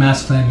there's no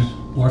masculine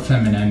or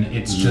feminine.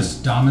 It's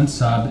just dom and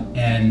sub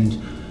and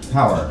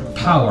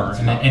power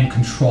and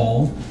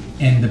control.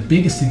 And the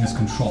biggest thing is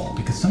control,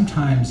 because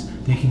sometimes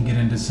they can get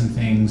into some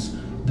things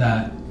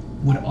that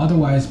would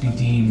otherwise be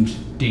deemed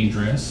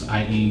dangerous,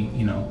 i.e.,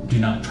 do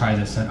not try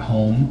this at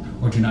home,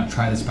 or do not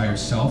try this by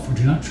yourself, or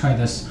do not try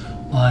this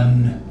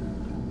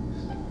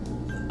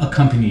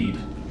unaccompanied.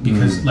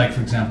 Because, like,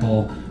 for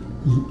example,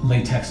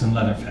 latex and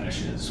leather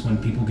fetishes. When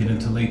people get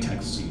into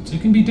latex suits,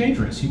 it can be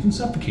dangerous. You can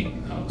suffocate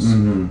in those.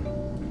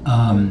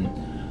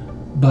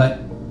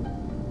 But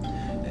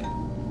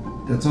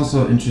that's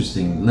also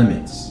interesting.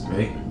 Limits,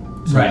 right?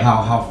 So right.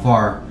 How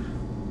far,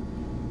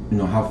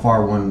 how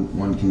far one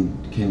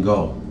can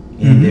go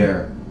in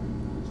their,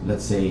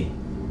 let's say,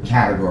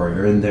 category,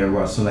 or in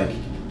their so like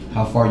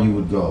how far you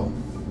would go.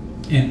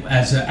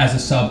 As a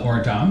sub or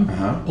a dom,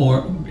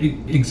 or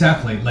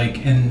exactly,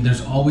 like, and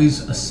there's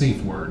always a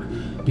safe word,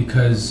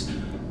 because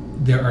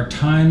there are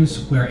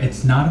times where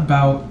it's not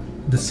about,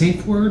 the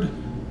safe word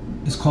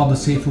is called the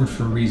safe word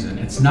for a reason.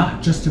 It's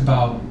not just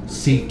about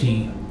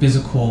safety,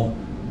 physical,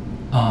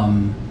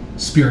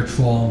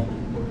 spiritual,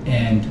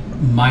 and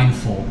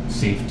mindful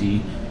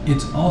safety.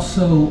 It's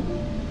also,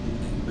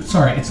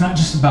 it's not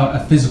just about a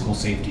physical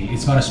safety,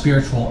 it's about a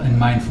spiritual and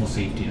mindful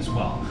safety as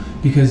well.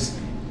 Because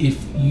if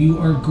you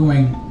are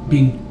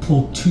being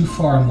pulled too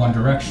far in one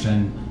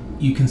direction,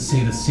 you can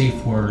say the safe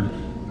word,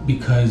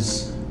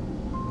 because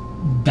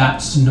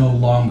that's no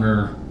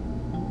longer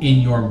in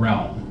your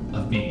realm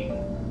of being.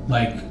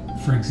 Like,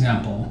 for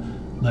example,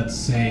 let's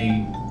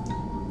say,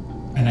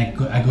 and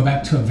I go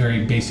back to a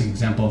very basic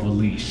example of a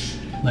leash.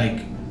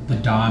 Like, the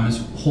dom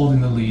is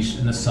holding the leash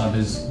and the sub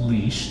is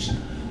leashed,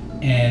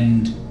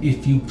 and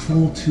if you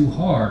pull too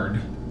hard,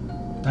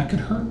 that could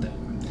hurt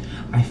them.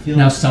 I feel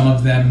now some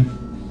of them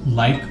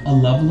like a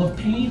level of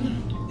pain,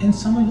 and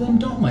some of them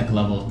don't like a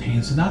level of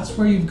pain. So that's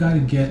where you've got to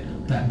get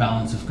that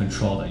balance of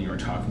control that you were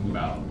talking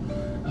about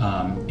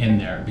in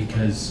there,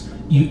 because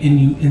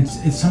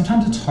it's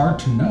sometimes it's hard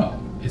to know.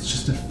 It's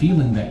just a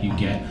feeling that you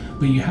get,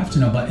 but you have to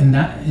know. But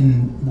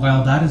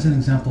while that is an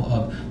example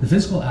of the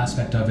physical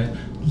aspect of it,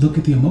 look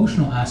at the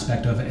emotional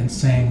aspect of it and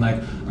saying,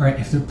 like, all right,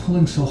 if they're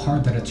pulling so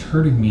hard that it's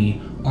hurting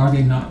me, are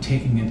they not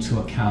taking into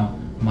account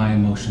my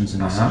emotions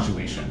in this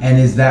situation? And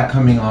is that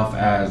coming off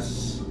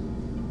as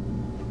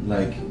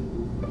like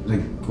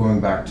going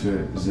back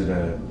to,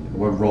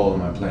 what role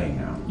am I playing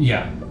now?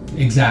 Yeah,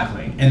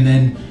 exactly. And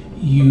then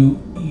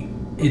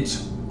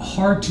it's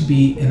hard to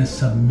be in a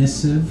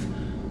submissive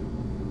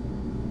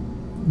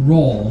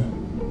role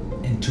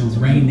and to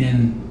rein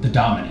in the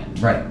dominant,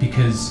 right?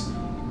 Because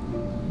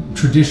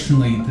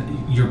traditionally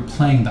you're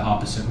playing the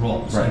opposite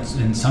roles, right?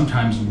 And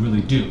sometimes you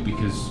really do,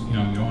 because you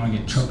don't want to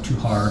get choked too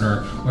hard,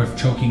 or if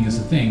choking is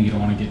a thing, you don't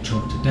want to get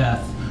choked to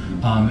death.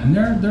 And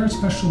there are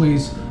special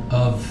ways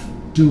of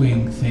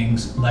doing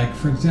things, like,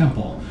 for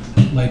example,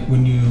 like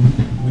when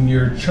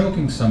you're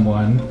choking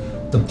someone,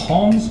 the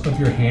palms of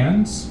your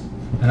hands,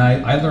 and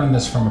I learned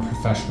this from a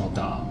professional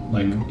dom.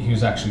 Like, he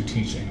was actually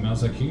teaching, and I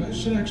was like, you guys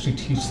should actually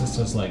teach this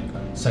as like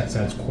sex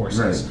ed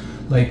courses.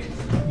 Right. Like,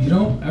 you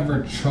don't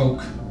ever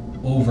choke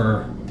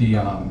over the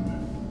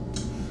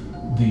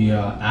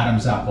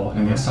Adam's apple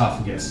and the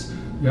esophagus.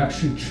 You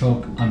actually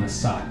choke on the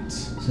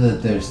sides, so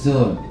that there's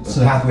still a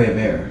pathway of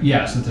air.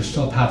 Yeah, so there's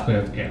still a pathway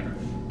of air.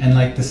 And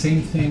like the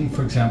same thing,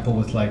 for example,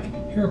 with like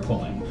hair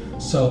pulling.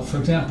 So, for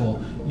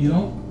example, you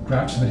don't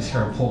grab somebody's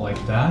hair and pull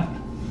like that.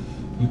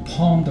 You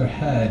palm their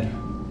head,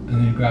 and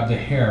then you grab the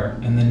hair,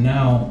 and then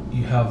now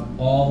you have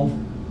all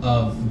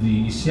of the.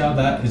 You see how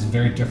that is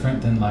very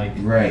different than like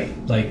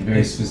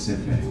very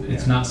specific.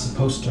 It's not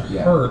supposed to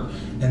hurt,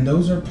 and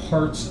those are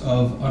parts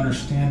of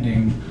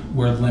understanding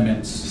where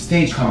limits.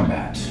 Stage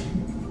combat.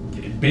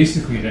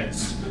 Basically, it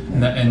is,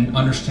 and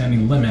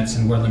understanding limits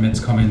and where limits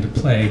come into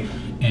play,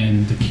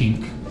 and the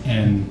kink,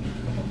 and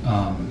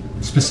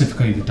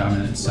specifically the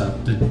dominant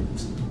sub, the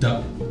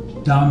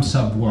dom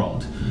sub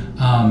world.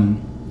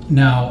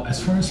 Now,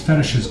 as far as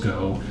fetishes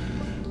go,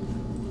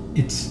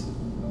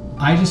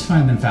 I just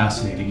find them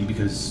fascinating,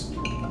 because,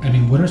 I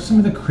mean, what are some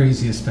of the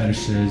craziest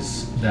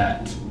fetishes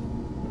that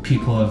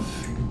people have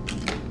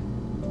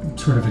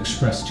sort of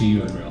expressed to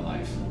you in real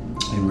life?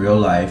 In real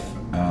life,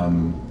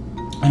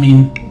 I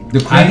mean,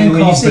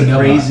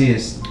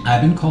 craziest.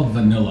 I've been called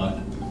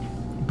vanilla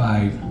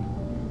by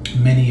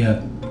many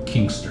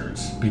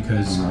kinksters,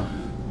 because,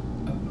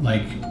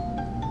 like,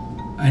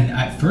 and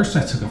at first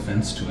I took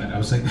offense to it. I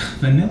was like,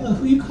 vanilla?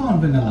 Who you calling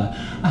vanilla?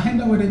 I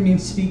know what it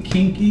means to be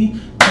kinky.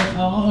 Like,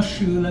 oh,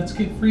 shoot, let's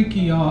get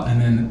freaky, y'all.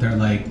 And then they're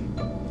like,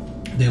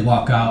 they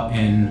walk out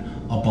in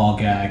a ball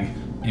gag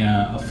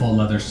a full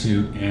leather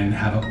suit and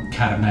have a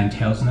cat of nine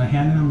tails in their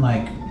hand, and I'm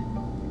like,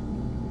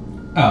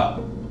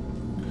 oh,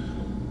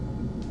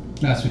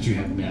 that's what you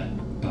have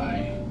meant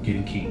by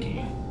getting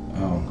kinky.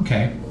 Oh.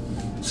 Okay.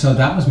 So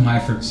that was my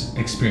first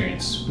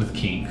experience with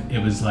kink. It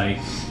was like,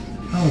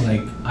 oh,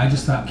 like, I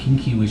just thought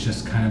kinky was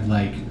just kind of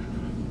like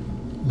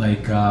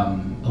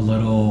a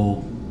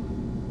little,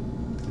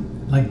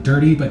 like,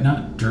 dirty, but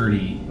not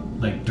dirty,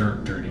 like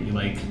dirt dirty,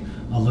 like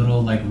a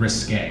little like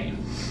risque.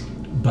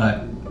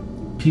 But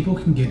people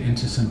can get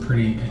into some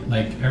pretty,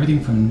 like,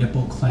 everything from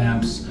nipple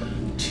clamps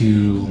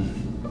to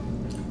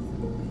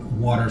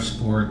water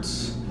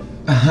sports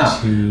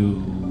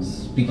to...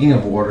 Speaking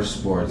of water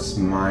sports,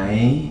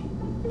 my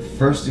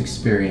first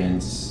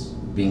experience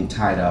being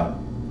tied up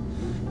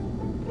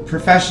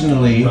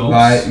professionally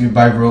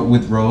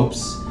with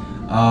ropes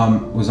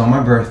was on my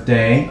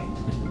birthday,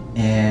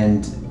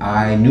 and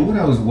I knew what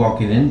I was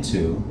walking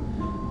into.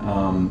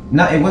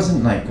 It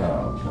wasn't like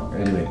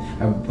anyway.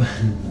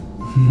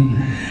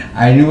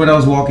 I knew what I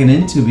was walking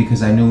into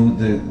because I knew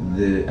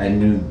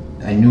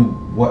I knew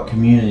what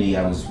community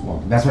I was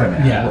walking. That's what I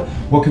meant. Yeah.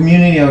 What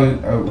community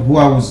who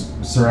I was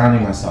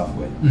surrounding myself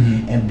with,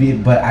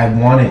 but I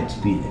wanted to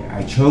be there.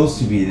 I chose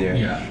to be there,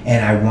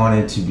 and I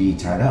wanted to be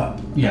tied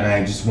up, and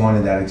I just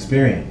wanted that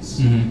experience.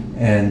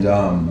 And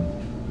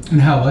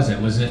how was it?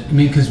 Was it? I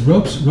mean, because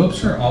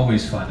ropes are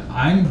always fun.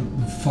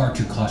 I'm far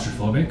too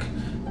claustrophobic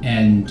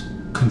and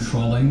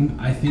controlling,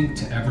 I think,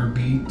 to ever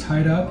be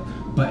tied up.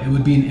 But it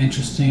would be an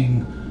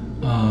interesting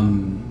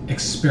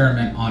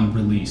experiment on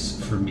release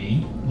for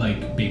me,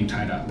 like being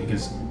tied up,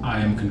 because I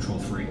am a control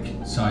freak.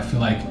 So I feel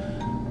like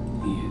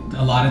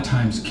a lot of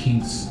times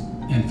kinks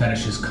and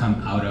fetishes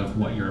come out of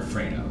what you're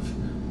afraid of.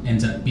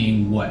 Ends up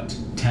being what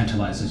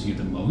tantalizes you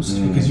the most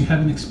because you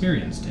haven't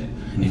experienced it.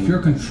 If you're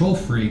a control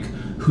freak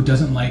who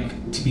doesn't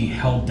like to be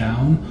held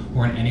down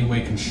or in any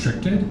way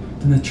constricted,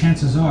 then the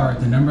chances are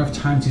the number of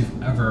times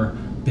you've ever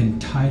been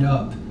tied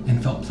up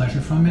and felt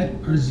pleasure from it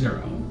are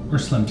zero or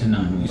slim to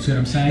none. You see what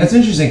I'm saying? That's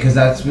interesting because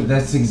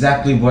that's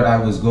exactly what I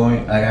was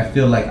going. Like, I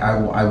feel like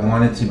I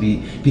wanted to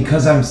be,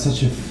 because I'm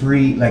such a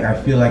free. Like,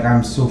 I feel like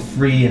I'm so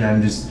free, and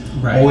I'm just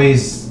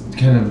always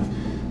kind of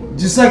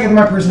just like in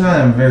my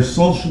personality. I'm very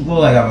sociable.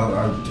 Like,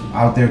 I'm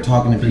out there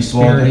talking to people.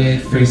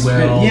 Spirited,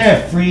 free-willed.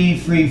 Yeah, free.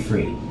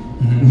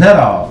 Not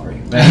all free,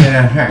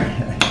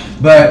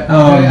 but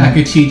I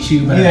could cheat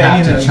you, but I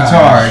have to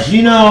charge.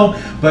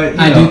 But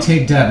I do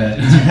take debit,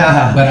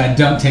 but I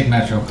don't take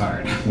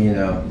MetroCard.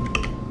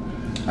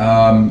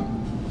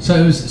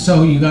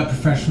 So you got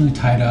professionally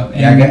tied up,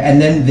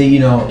 and then the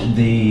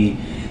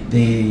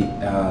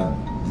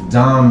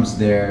doms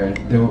there,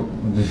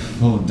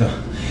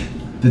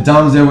 the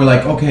doms there were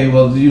like, okay,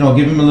 well,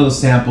 give him a little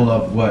sample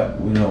of what,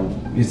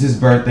 is his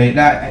birthday.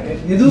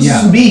 It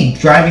was me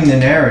driving the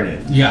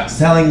narrative. Yeah.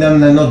 Telling them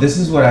that, no, this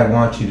is what I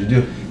want you to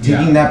do.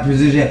 Taking that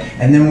position.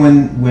 And then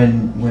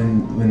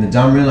when the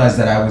dom realized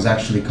that I was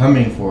actually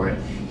coming for it,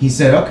 he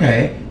said,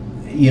 okay,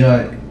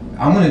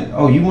 I'm going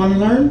to, you want to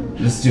learn?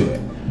 Let's do it.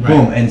 Right.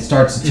 Boom, and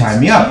starts to tie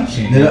me up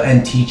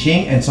and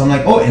teaching, and so I'm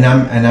like, and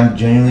I'm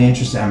genuinely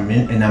interested. I'm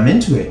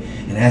into it.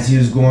 And as he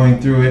was going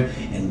through it,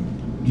 and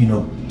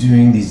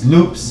doing these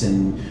loops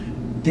and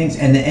things,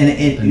 and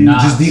it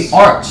just the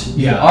art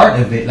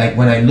of it. Like,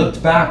 when I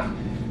looked back,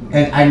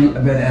 and I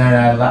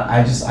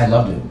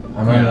loved it.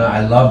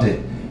 I loved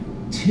it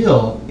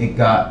till it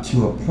got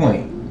to a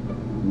point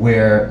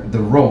where the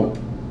rope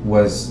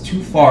was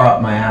too far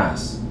up my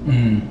ass,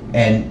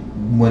 and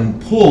when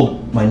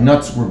pulled, my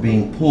nuts were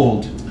being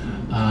pulled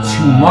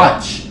too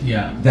much.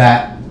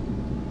 That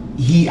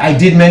I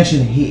did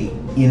mention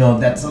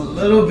that's a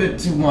little bit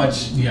too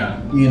much.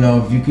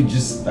 If you could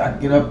just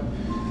back it up.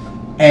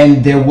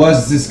 And there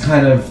was this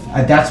kind of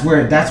that's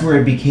where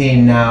it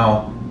became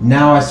now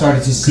I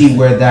started to see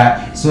where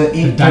that, so for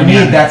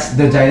me that's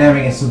the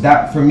dynamic, and so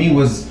that for me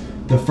was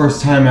the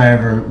first time I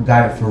ever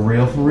got it for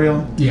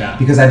real. Yeah.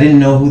 Because I didn't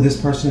know who this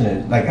person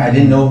is. Like, I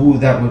didn't know who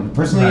that would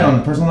personally, on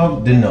a personal level,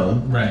 didn't know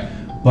them. Right.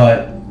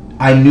 But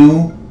I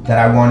knew that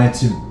I wanted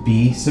to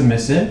be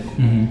submissive.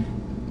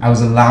 I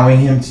was allowing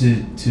him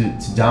to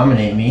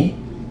dominate me.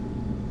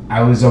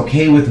 I was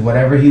okay with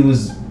whatever he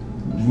was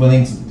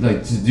willing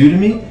to do to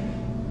me.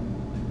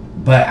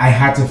 But I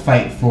had to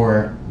fight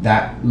for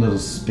that little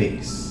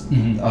space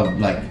of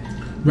like.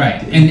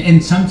 Right,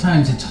 and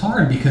sometimes it's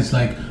hard because,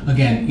 like,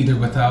 again, either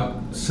without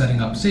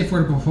setting up safe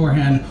word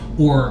beforehand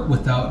or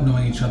without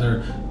knowing each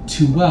other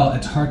too well,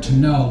 it's hard to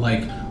know,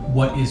 like,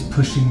 what is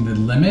pushing the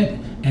limit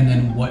and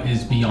then what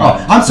is beyond.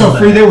 Oh, I'm so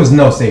free. There was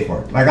no safe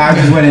word. Like, I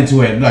just went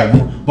into it like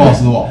balls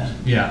to the wall.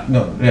 Yeah.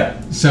 No. Yeah.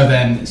 So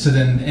then,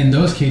 in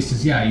those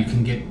cases, you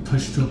can get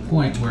pushed to a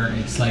point where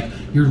it's like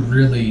you're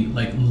really,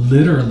 like,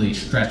 literally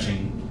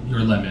stretching your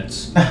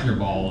limits, your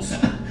balls,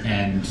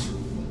 and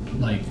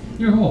like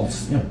your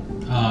holes. Yeah.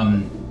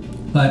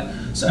 But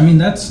so I mean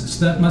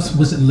was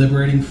it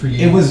liberating for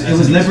you? It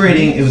was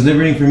liberating. It was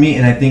liberating for me,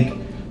 and I think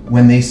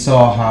when they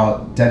saw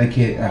how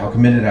dedicated, how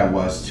committed I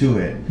was to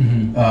it,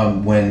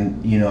 when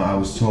I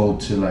was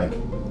told to, like,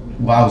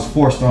 I was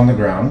forced on the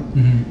ground,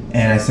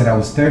 and I said I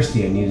was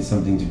thirsty. I needed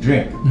something to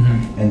drink,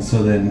 and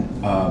so then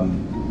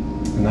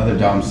another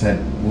dom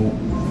said, "Well,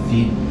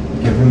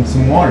 give him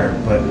some water,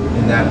 but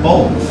in that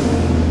bowl."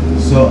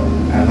 So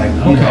I like,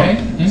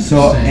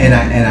 so and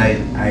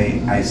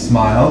I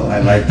smiled. I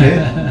liked it,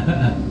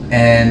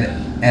 and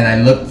I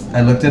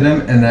looked at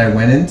him, and I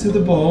went into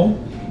the bowl,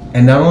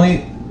 and not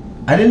only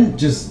I didn't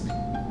just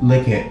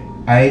lick it,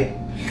 I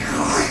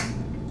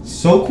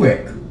so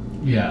quick.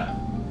 Yeah.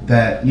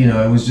 That,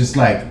 it was just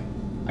like,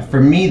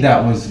 for me,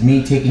 that was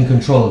me taking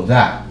control of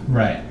that.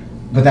 Right.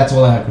 But that's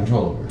all I had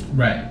control over.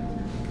 Right.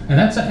 And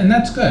that's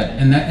good.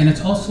 And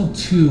it's also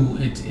too,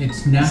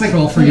 it's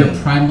natural for your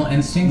primal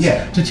instincts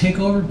to take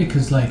over,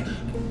 because like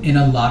in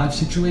a lot of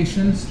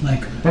situations,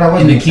 like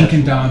in the kink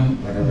and dom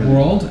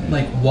world,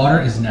 like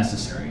water is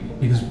necessary,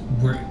 because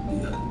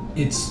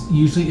it's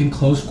usually in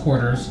closed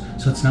quarters,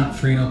 so it's not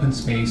free and open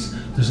space.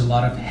 There's a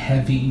lot of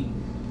heavy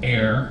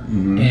air,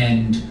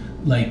 and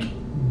like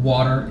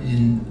water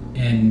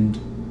and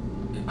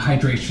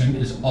hydration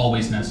is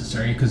always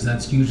necessary, because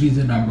that's usually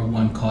the number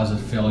one cause of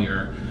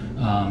failure,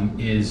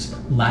 is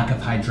lack of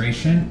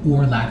hydration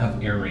or lack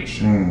of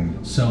aeration.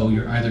 So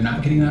you're either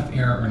not getting enough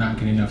air or not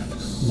getting enough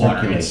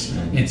water. It's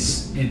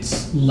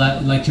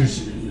like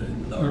there's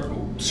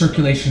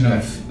circulation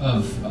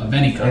of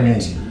any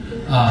kind.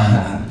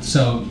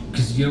 So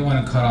because you don't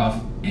want to cut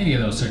off any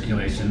of those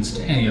circulations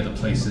to any of the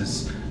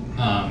places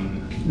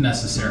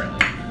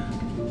necessarily.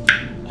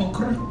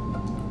 Okay.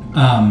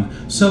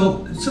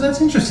 So that's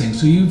interesting.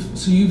 So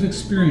you've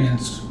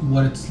experienced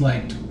what it's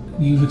like.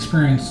 You've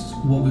experienced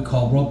what we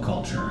call rope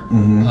culture.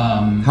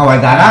 How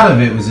I got out of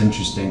it was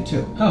interesting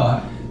too.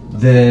 Oh.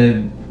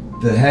 The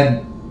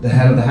head of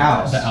the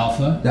house. The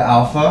alpha. The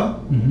alpha.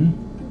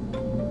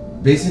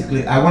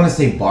 Basically, I want to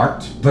say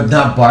barked, but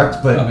not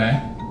barked. But okay.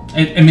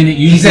 I mean, it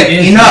usually he said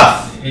is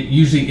enough. It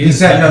usually is. He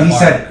said no. He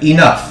said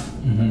enough.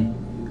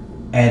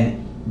 And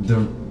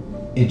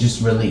it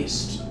just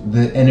released.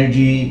 The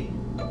energy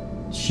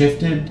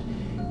shifted.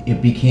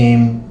 It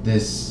became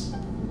this.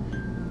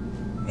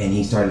 And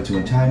he started to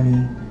untie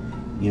me,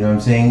 you know what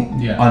I'm saying?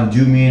 Yeah.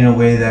 Undo me in a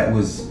way that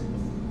was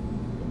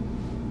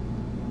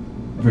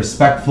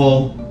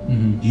respectful.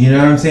 You know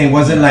what I'm saying? It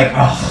wasn't like,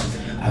 oh,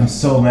 I'm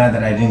so mad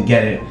that I didn't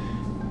get it.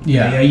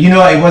 Yeah.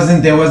 It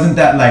wasn't. There wasn't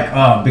that like,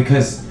 oh,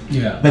 because.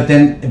 Yeah. But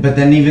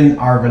then even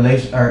our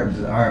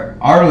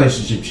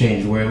relationship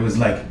changed, where it was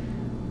like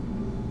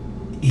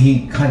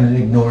he kind of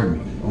ignored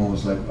me,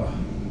 almost like, oh.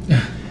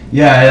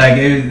 Yeah, like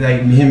it was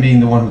like him being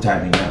the one who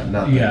tied me,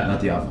 not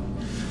the alpha.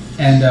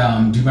 And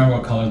do you remember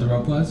what color the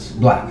rope was?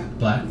 Black.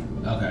 Black?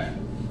 Okay.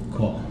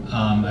 Cool.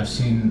 I've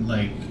seen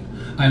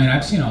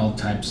all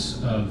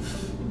types of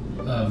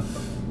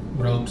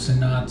ropes and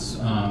knots.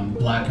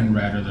 Black and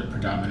red are the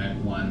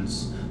predominant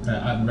ones.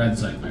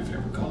 Red's like my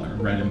favorite color.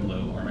 Red and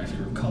blue are my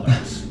favorite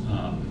colors.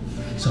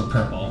 So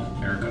purple,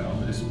 ergo,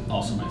 is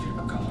also my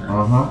favorite color.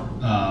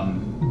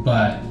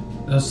 But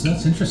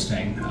that's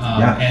interesting.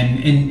 And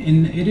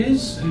it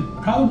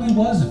probably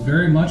was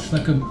very much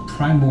like a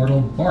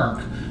primordial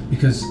bark,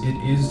 because it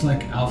is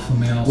like alpha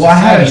male. Well, I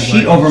had a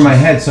sheet over my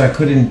head, so I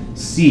couldn't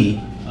see.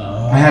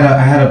 I had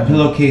a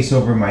pillowcase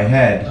over my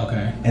head.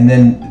 Okay. And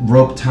then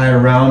rope tied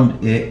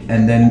around it,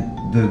 and then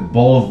the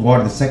bowl of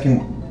water, the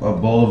second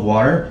bowl of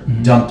water,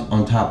 dumped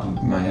on top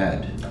of my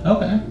head.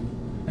 Okay.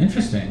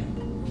 Interesting.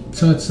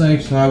 So it's like.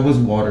 So I was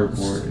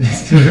waterboarded.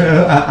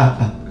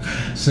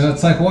 So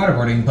it's like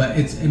waterboarding, but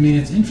it's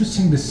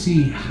interesting to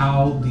see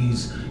how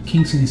these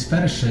kinks and these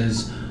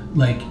fetishes,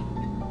 like,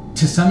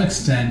 to some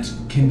extent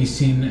can be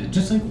seen,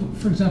 just like,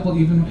 for example,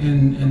 even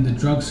in the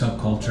drug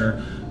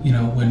subculture,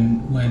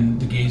 when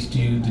the gays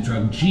do the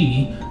drug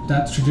G,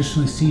 that's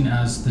traditionally seen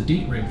as the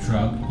date rape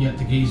drug, yet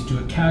the gays do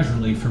it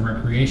casually for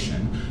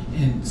recreation.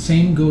 And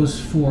same goes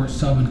for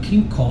sub and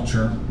kink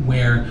culture,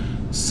 where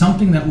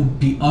something that would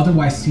be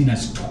otherwise seen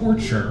as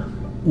torture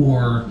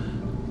or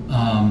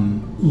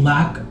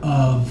lack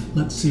of,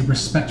 let's say,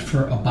 respect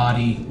for a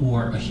body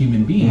or a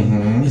human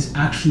being is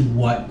actually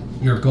what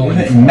you're going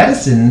for.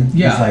 Medicine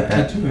is like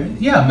that too, right?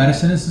 Yeah,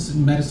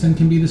 medicine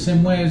can be the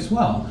same way as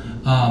well.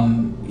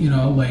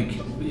 Like,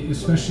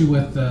 especially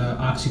with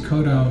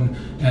oxycodone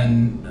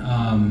and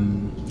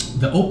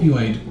the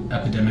opioid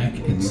epidemic,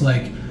 it's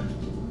like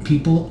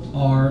people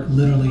are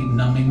literally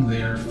numbing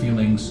their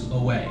feelings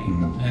away,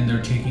 and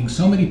they're taking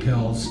so many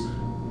pills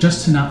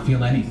just to not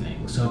feel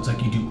anything. So it's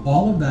like you do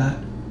all of that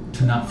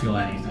to not feel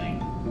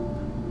anything.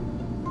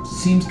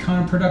 Seems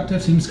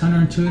counterproductive, seems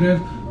counterintuitive,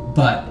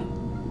 but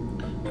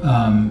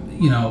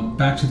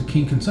back to the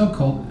kink and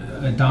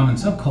dom and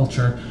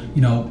subculture,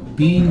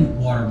 being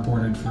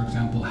waterboarded, for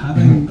example,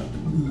 having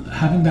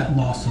that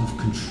loss of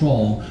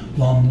control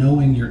while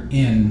knowing you're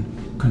in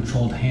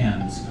controlled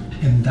hands,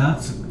 and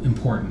that's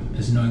important,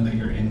 is knowing that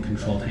you're in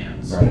controlled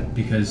hands, right?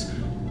 Because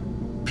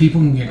people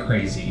can get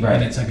crazy, right?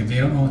 And it's like, if they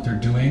don't know what they're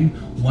doing,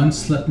 one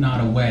slip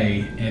knot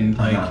away, and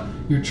like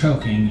you're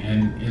choking,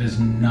 and it is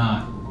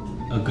not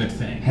a good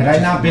thing. Had I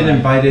not been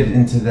invited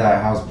into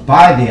that house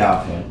by the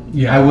alpha,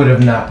 I would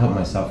have not put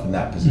myself in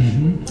that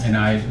position. And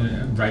I,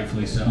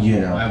 rightfully so.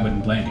 I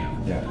wouldn't blame you.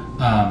 Yeah.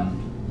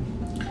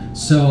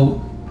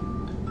 So,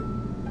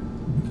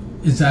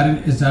 is that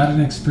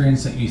an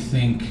experience that you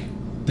think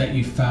that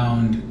you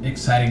found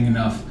exciting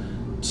enough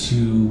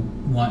to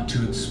want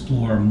to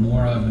explore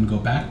more of and go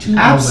back to?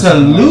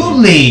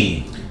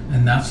 Absolutely.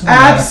 And that's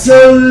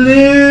absolutely,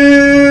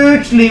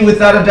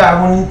 without a doubt.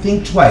 I wouldn't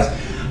think twice.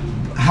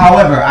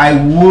 However, I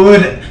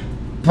would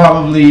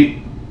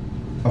probably,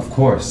 of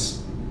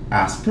course,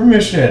 ask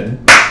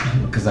permission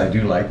because I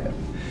do like it.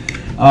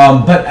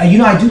 But I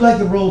do like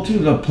the role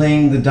too of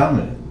playing the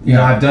dominant. You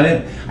know, I've done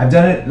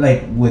it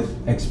like with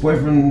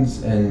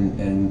ex-boyfriends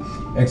and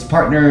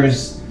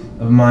ex-partners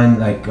of mine,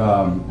 like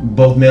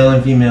both male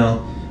and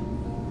female,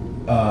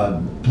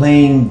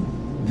 playing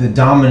the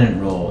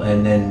dominant role,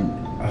 and then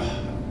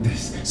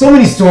there's so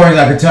many stories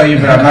I could tell you,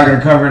 but I'm not going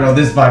to cover it on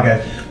this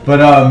podcast. But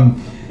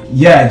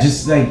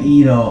just like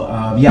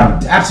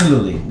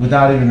absolutely,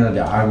 without even a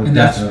doubt, I would. And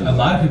definitely. A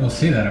lot of people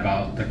say that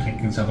about the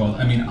kink and stuff.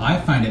 I mean, I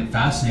find it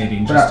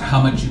fascinating just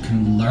how much you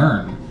can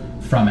learn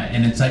from it,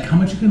 and it's like how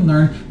much you can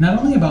learn not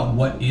only about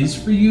what is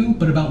for you,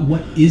 but about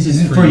what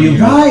isn't for you,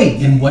 right?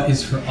 And what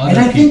is for other people. And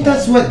I think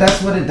that's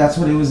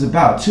what it was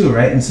about too,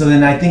 right? And so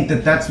then I think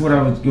that's what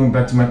I was going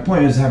back to my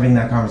point, was having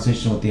that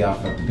conversation with the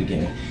alpha at the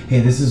beginning.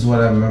 Hey, this is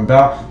what I'm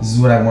about. This is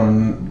what I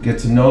want to get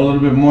to know a little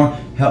bit more.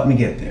 Help me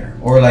get there,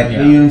 or you know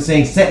what I'm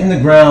saying, setting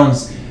the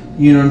grounds.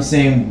 You know what I'm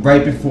saying,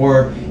 right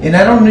before, and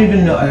I don't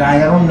even know, I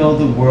don't know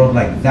the world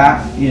like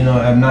that, you know,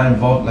 I'm not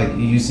involved, like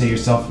you say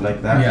yourself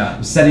like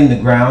that, setting the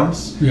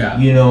grounds,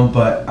 you know,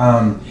 but,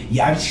 I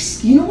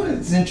just, you know what,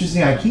 it's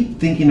interesting, I keep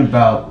thinking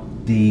about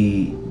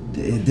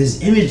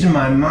this image in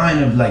my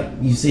mind of, like,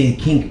 you say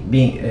kink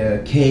being,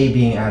 K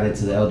being added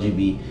to the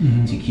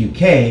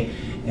LGBTQK,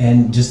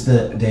 and just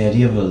the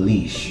idea of a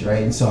leash,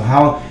 right, and so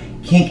how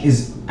kink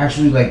is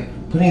actually, like,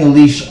 putting a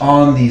leash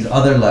on these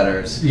other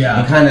letters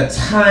and kind of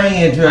tying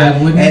it to I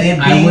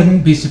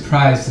wouldn't be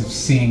surprised of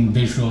seeing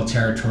visual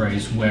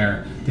territories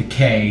where the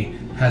K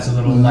has a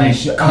little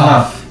leash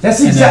cuff. That's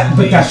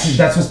exactly, but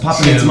that's what's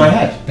popping into my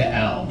head. The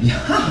L.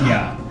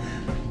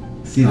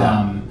 See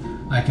that?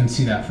 I can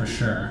see that for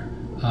sure.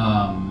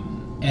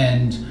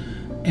 And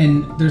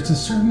there's a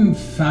certain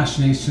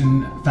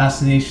fascination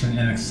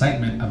and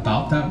excitement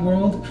about that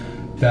world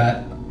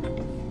that,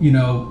 you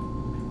know,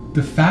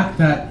 the fact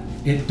that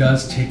it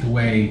does take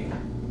away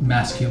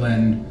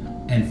masculine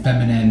and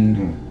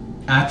feminine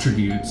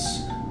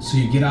attributes, so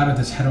you get out of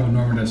this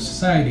heteronormative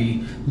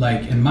society,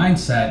 like, and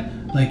mindset,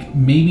 like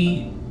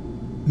maybe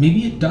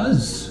it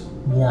does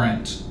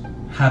warrant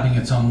having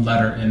its own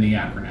letter in the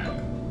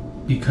acronym,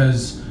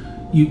 because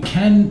you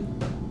can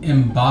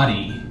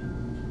embody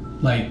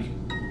like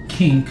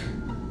kink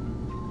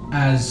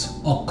as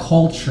a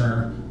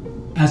culture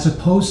as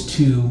opposed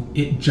to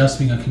it just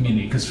being a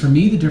community. Because for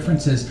me, the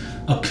difference is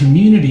a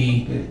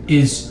community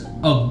is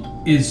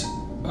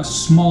a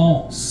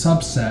small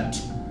subset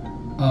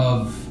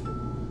of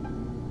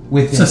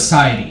within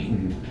society.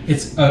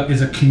 It's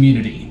a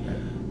community,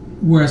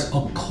 whereas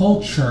a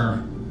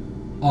culture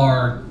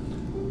are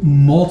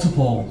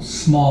multiple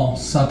small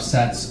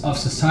subsets of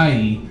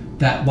society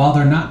that, while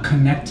they're not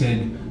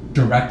connected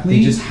directly,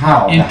 they just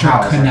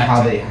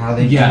interconnected. How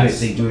they do it,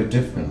 they do it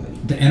differently.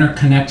 The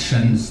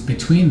interconnections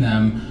between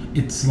them,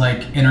 it's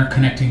like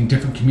interconnecting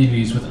different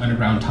communities with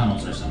underground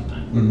tunnels or something.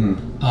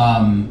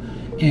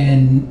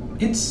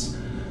 And it's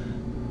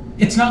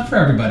not for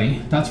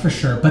everybody, that's for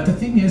sure. But the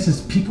thing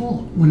is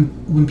people,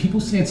 when people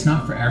say it's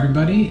not for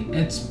everybody,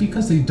 it's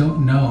because they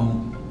don't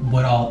know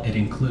what all it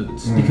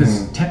includes.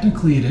 Because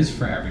technically it is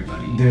for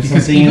everybody. There's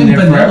because something in there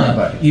vanilla,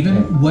 for everybody.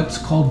 Even what's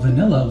called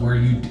vanilla, where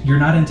you're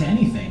not into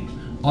anything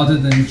other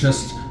than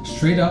just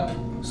straight up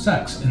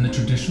sex in the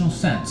traditional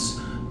sense.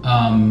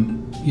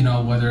 You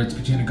know, whether it's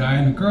between a guy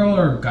and a girl,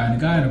 or a guy and a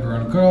guy and a girl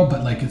and a girl,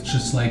 but like it's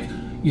just like,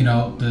 you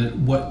know,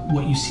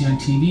 what you see on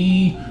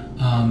TV,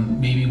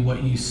 maybe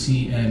what you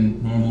see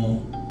in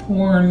normal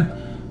porn,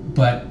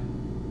 but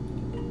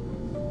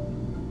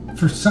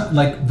for some,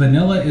 like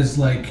vanilla is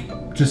like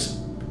just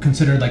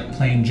considered like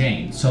plain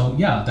Jane. So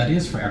yeah, that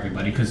is for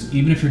everybody, because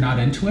even if you're not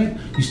into it,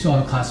 you still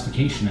have a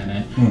classification in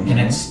it, and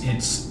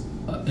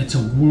it's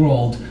a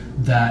world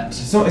that...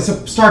 So it's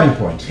a starting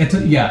point.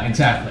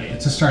 Exactly.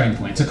 It's a starting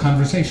point. It's a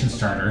conversation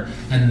starter,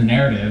 and the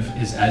narrative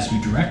is as you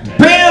direct it.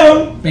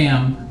 Bam!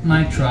 Bam.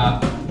 Mic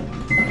drop.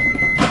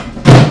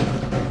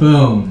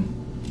 Boom.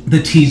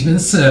 The tea's been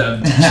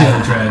served,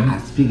 children.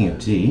 Speaking of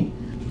tea.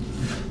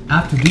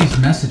 After these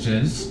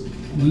messages,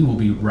 we will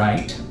be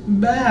right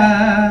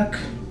back.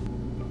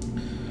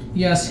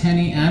 Yes,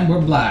 Henny, and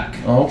we're black.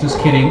 Oh. Just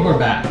kidding, we're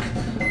back.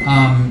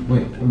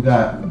 Wait, we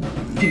got...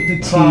 Get the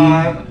tea.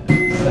 5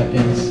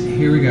 seconds.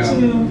 Here we go.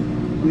 2,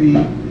 we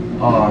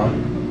are...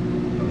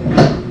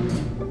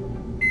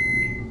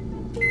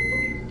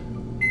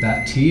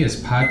 That tea is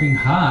piping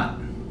hot.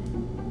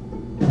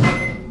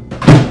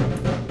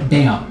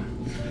 Bam.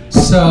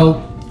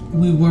 So,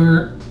 we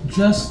were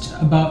just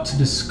about to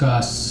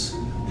discuss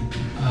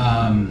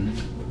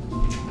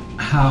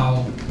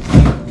how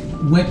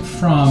we went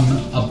from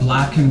a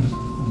black and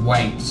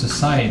white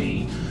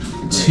society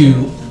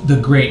to the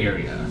gray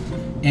area.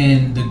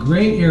 And the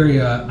gray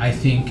area, I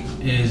think,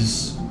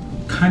 is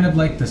kind of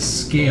like the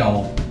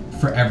scale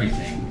for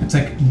everything. It's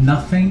like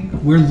nothing.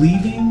 We're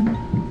leaving,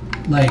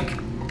 like,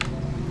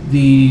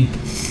 the...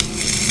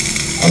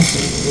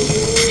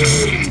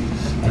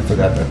 I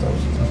forgot that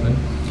was something.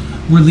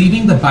 We're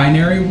leaving the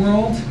binary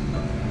world,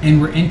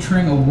 and we're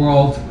entering a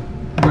world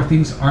where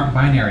things aren't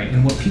binary.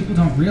 And what people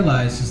don't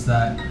realize is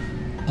that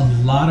a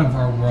lot of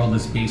our world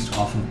is based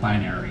off of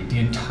binary. The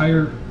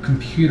entire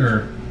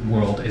computer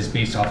world is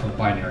based off of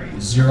binary,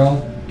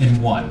 0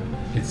 and 1.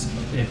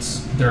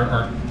 There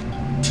are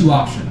two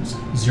options,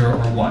 0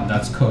 or 1.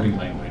 That's coding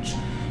language.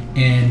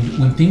 And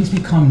when things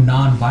become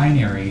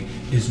non-binary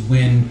is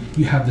when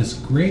you have this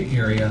gray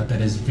area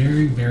that is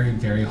very, very,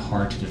 very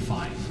hard to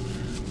define.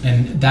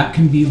 And that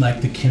can be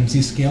like the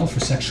Kinsey scale for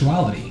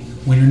sexuality.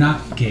 When you're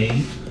not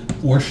gay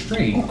or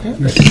straight,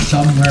 you're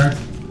somewhere.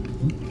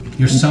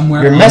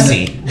 You're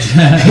messy.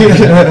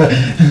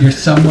 You're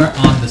somewhere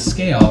on the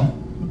scale,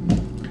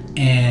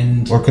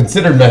 and or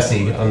considered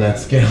messy on that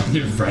scale,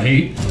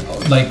 right?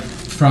 Like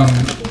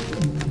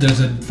there's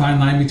a fine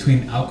line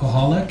between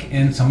alcoholic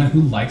and someone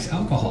who likes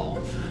alcohol,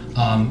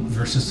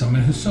 versus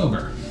someone who's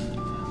sober.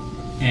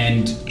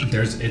 And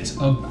it's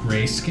a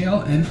gray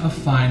scale and a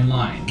fine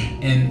line.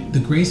 And the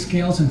gray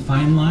scales and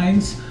fine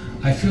lines,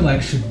 I feel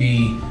like should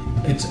be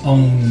its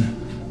own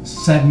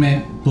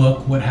segment,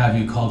 book, what have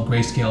you, called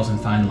Gray Scales and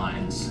Fine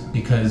Lines.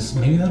 Because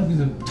maybe that'll be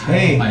the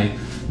title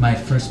of my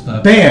first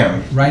book.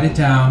 Bam! Write it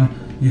down.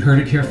 You heard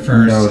it here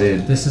first.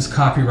 Noted. This is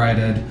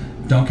copyrighted.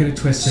 Don't get it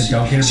twisted.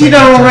 Don't get it. She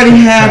done already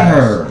had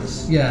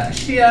hers. Yeah,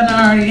 she done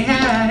already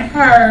had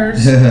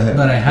hers.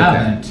 But I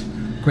haven't.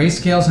 Okay. Gray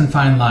Scales and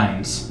Fine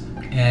Lines.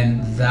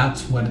 And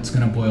that's what it's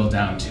going to boil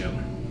down to.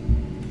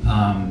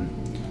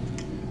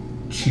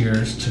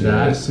 Cheers to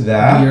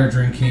that. We are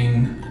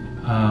drinking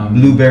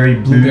blueberry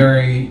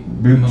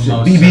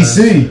mimosa.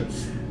 BBC.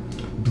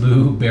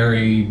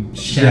 Blueberry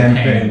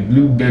champagne.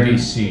 Blueberry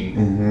BBC.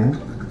 Mm-hmm.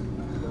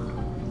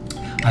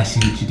 I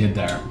see what you did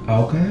there.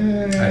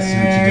 Okay. I see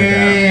what you did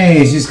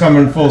there. She's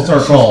coming full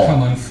circle. She's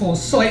coming full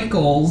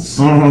cycles.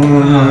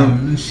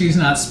 Mm-hmm. She's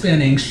not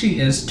spinning. She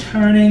is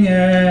turning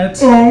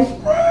it.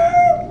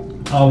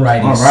 Alrighty. All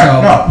right.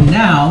 So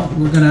now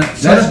we're gonna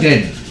let's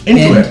get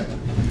into it.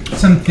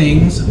 Some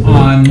things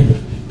on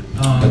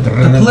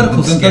the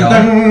political scale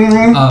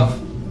of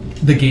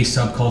the gay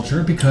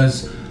subculture,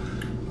 because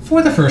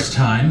for the first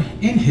time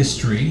in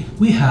history,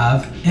 we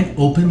have an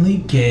openly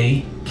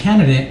gay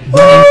candidate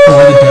running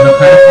for the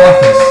Democratic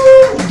office.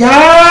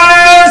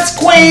 Yes,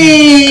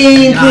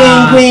 queen!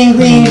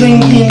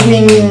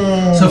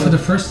 So for the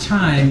first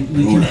time,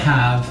 we can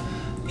have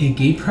a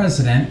gay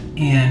president,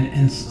 and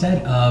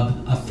instead of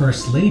a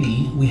first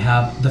lady, we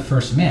have the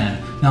first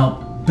man.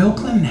 Now, Bill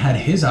Clinton had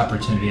his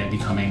opportunity at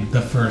becoming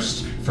the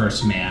first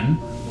man,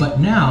 but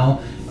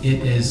now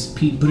it is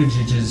Pete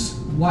Buttigieg's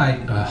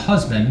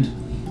husband.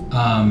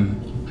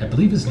 I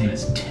believe his name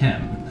is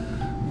Tim.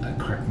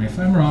 Correct me if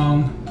I'm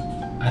wrong.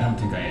 I don't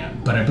think I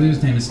am, but I believe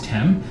his name is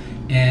Tim.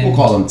 And we'll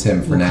call him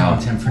Tim for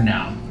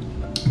now.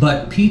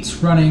 But Pete's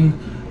running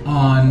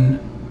on,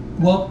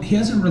 well, he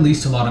hasn't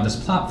released a lot of his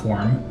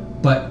platform,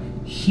 but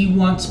he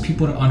wants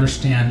people to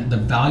understand the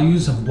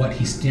values of what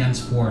he stands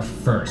for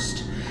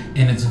first.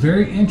 And it's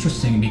very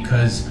interesting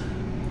because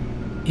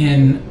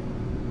in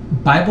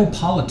Bible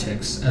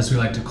politics, as we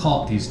like to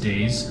call it these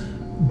days,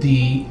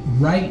 the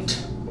right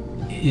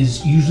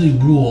is usually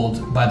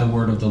ruled by the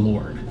word of the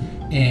Lord.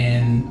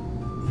 And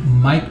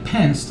Mike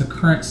Pence, the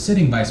current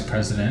sitting vice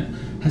president,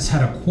 has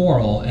had a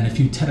quarrel and a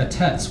few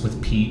tete-a-tetes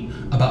with Pete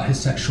about his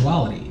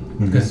sexuality,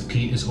 because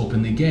Pete is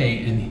openly gay,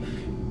 and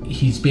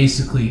he's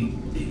basically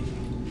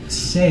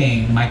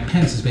saying, Mike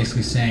Pence is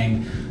basically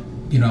saying,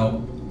 you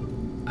know,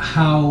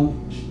 how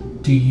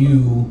do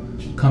you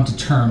come to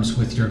terms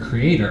with your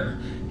creator?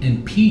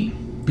 And Pete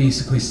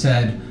basically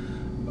said,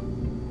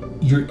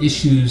 your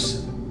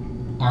issues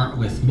aren't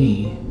with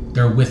me,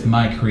 they're with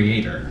my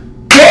creator.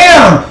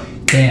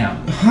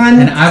 Bam!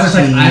 And I was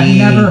like, I've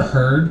never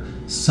heard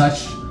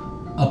such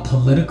a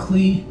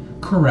politically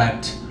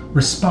correct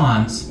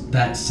response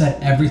that said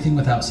everything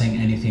without saying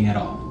anything at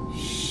all.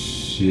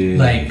 Shit.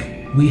 Like,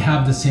 we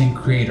have the same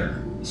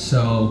creator,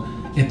 so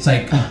it's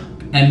like,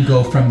 and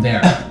go from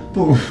there.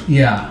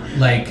 Yeah,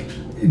 like,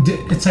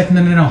 it's like,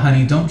 no,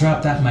 honey, don't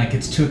drop that mic,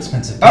 it's too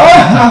expensive.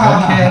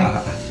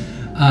 Okay?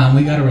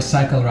 We gotta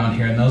recycle around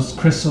here, and those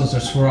crystals are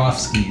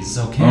Swarovskis,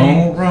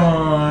 okay?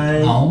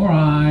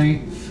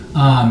 Alright.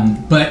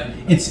 But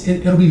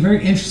it'll be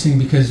very interesting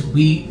because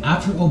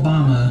after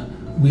Obama,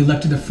 we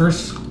elected the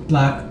first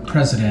black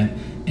president,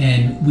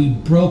 and we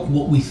broke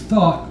what we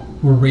thought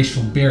were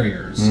racial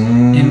barriers.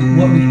 And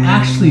what we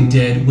actually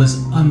did was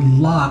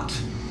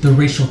unlocked the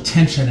racial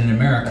tension in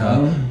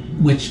America,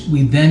 which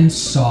we then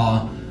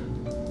saw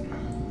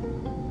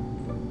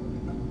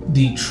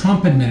the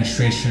Trump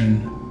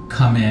administration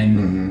come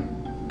in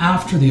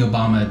after the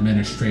Obama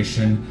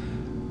administration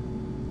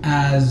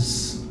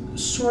as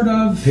sort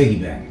of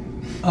piggyback.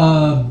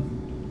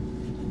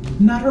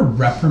 Not a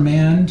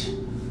reprimand,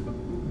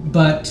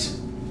 but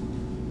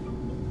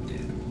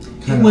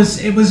it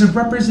was a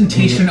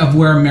representation of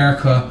where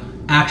America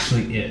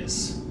actually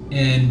is.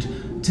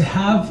 And to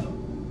have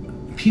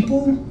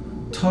people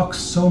talk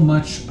so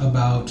much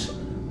about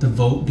the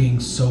vote being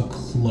so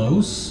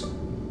close,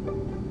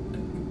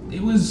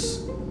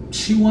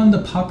 she won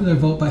the popular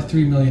vote by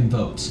 3 million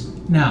votes.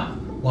 Now,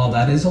 while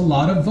that is a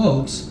lot of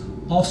votes,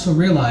 also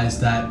realize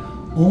that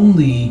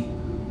only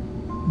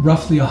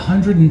roughly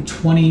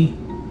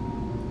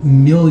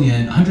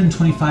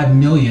 125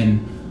 million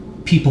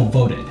people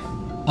voted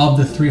of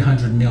the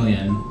 300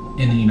 million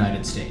in the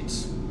United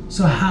States.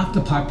 So half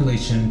the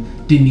population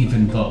didn't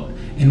even vote.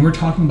 And we're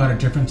talking about a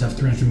difference of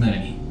 300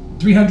 million.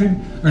 3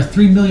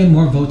 million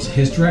more votes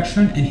his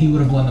direction, and he would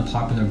have won the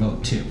popular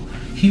vote too.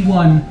 He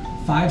won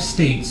 5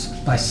 states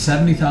by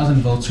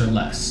 70,000 votes or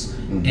less.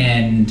 Mm-hmm.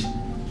 And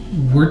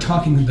we're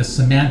talking the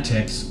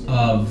semantics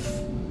of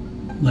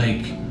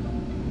like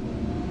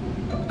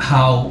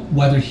how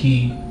whether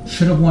he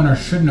should have won or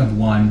shouldn't have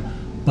won,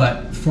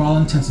 but for all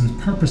intents and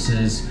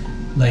purposes,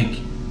 like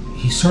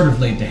he sort of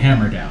laid the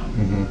hammer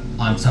down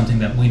on something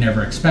that we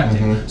never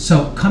expected.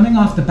 So coming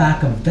off the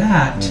back of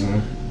that,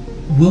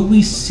 will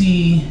we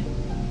see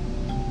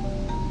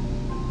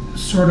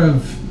sort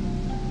of...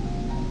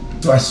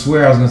 So I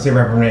swear I was going to say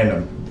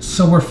referendum.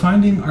 So we're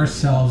finding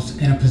ourselves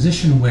in a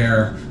position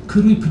where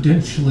could we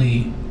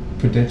potentially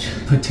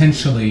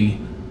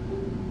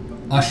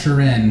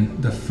usher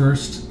in the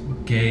first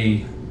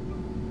gay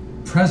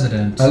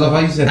president? I love how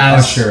you said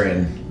usher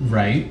in.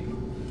 Right.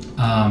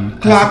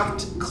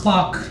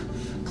 Clock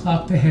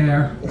the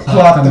hair.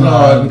 Clock the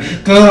mug.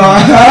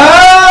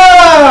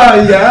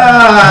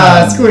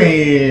 Yes,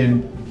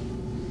 queen.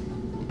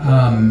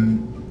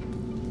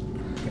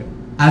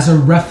 As a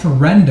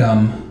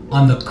referendum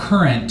on the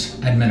current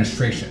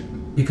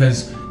administration,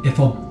 because if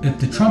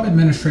the Trump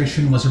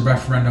administration was a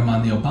referendum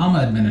on the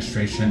Obama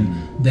administration,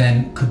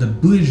 then could the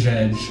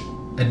Buttigieg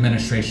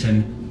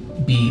administration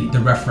be the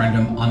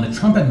referendum on the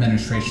Trump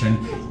administration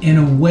in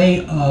a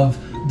way of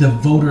the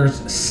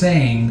voters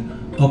saying,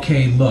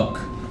 okay, look,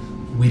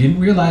 we didn't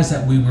realize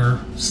that we were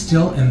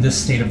still in this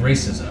state of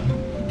racism,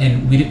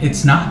 and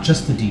it's not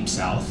just the Deep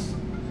South,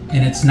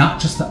 and it's not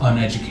just the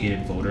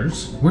uneducated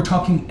voters. We're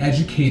talking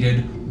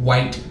educated,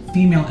 white,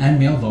 female and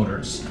male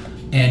voters.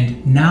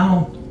 And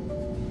now,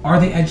 are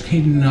they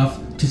educated enough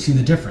to see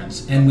the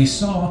difference? And we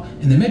saw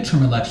in the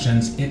midterm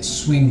elections, it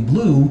swing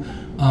blue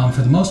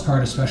for the most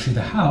part, especially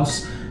the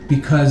House,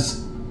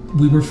 because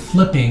we were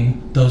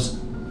flipping those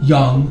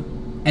young,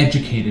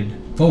 educated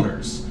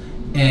voters.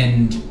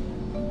 And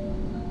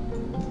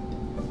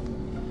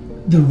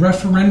the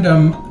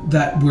referendum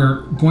that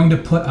we're going to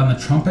put on the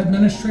Trump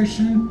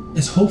administration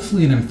is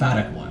hopefully an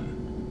emphatic one.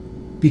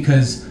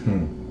 Because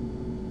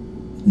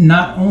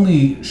not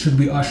only should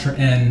we usher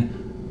in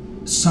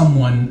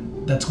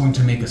someone that's going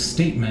to make a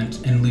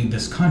statement and lead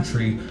this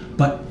country,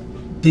 but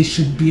they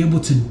should be able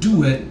to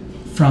do it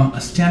from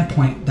a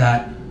standpoint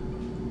that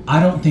I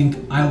don't think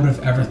I would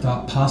have ever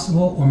thought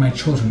possible, or my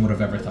children would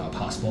have ever thought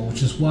possible,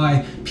 which is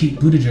why Pete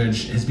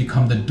Buttigieg has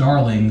become the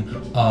darling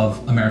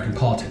of American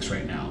politics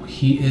right now.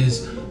 He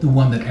is the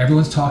one that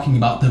everyone's talking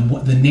about,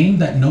 the name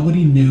that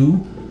nobody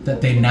knew that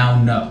they now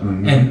know.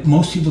 And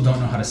most people don't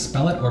know how to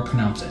spell it or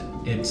pronounce it.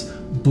 It's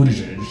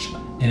Buttigieg,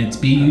 and it's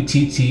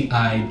Buttigieg.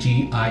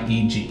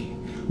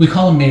 We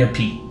call him Mayor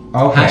Pete.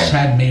 Okay.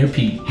 Hashtag Mayor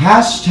Pete.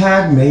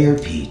 Hashtag Mayor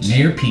Pete.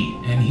 Mayor Pete,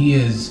 and he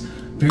is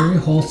very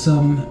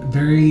wholesome,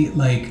 very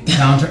like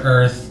down to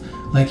earth.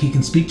 Like he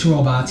can speak to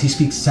robots. He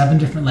speaks 7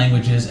 different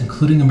languages,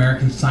 including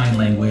American Sign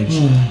Language.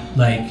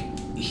 Like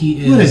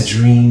he is. What a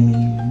dream.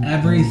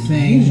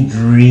 Everything. He's a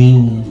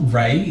dream.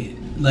 Right?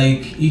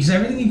 Like he's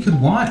everything you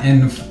could want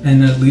in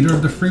a leader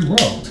of the free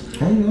world.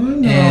 Oh, I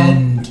know.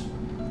 And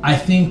I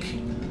think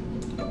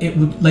it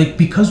would, like,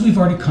 because we've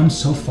already come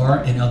so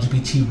far in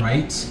LGBT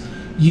rights,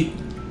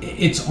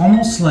 it's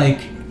almost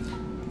like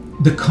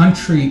the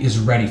country is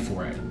ready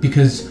for it,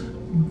 because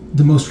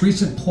the most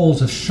recent polls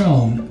have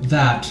shown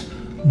that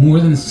more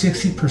than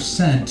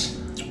 60%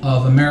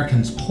 of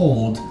Americans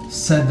polled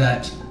said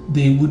that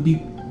they would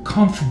be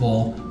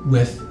comfortable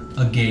with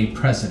a gay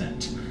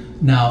president.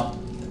 Now,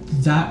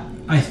 that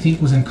I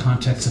think was in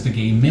context of a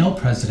gay male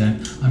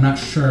president. I'm not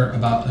sure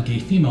about a gay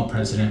female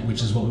president,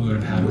 which is what we would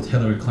have had with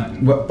Hillary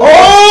Clinton. Wait,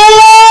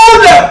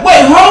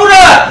 hold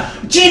up!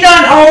 She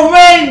done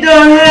already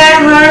done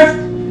had her.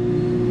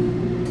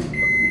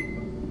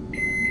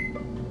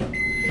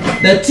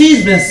 The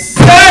tea's been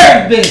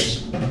served,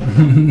 bitch.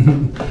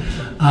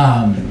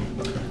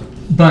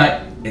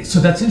 But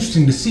so that's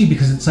interesting to see,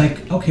 because it's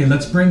like, okay,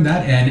 let's bring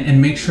that in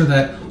and make sure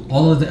that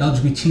all of the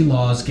LGBT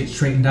laws get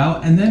straightened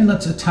out, and then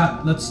let's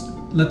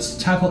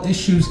tackle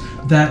issues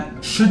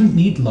that shouldn't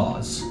need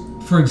laws.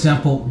 For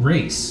example,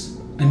 race.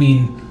 I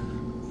mean,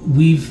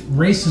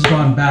 race has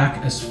gone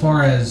back as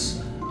far as,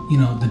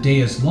 the day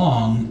is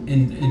long,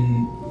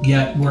 and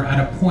yet we're at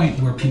a point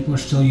where people are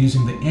still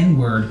using the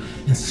N-word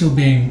and still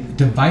being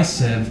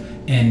divisive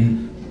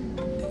and,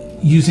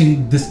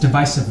 using this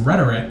divisive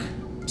rhetoric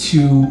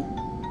to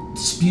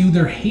spew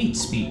their hate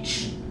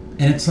speech,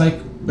 and it's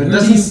like, but it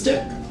doesn't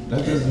stick.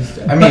 That doesn't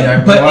stick. I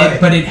mean,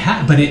 but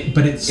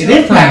it's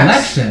still for an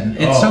election.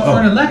 It's still for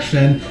an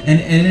election, and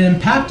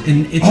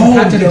it's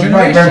impacted a generation.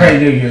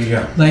 Right.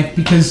 Yeah. Like,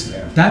 because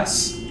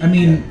that's, I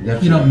mean,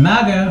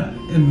 MAGA,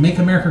 Make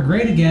America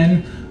Great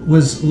Again,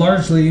 was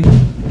largely.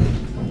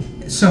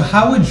 So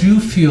how would you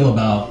feel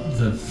about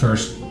the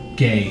first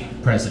gay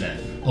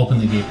president,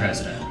 openly gay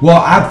president?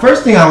 Well,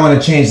 first thing I want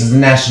to change is the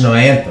national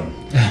anthem.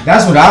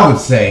 That's what I would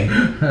say.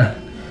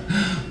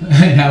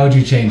 And how would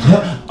you change it?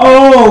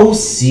 Oh,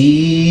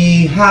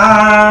 see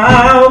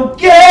how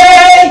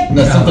gay.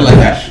 No, something like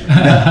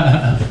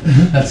that.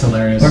 That's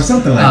hilarious. Or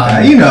something like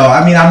that. You know,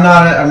 I mean,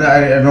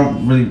 I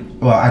don't really.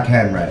 Well, I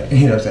can write it.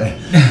 You know what I'm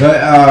saying?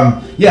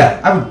 But yeah,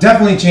 I would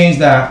definitely change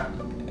that.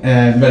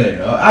 And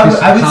but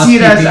I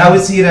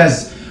would see it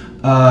as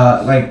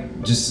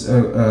like just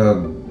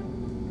a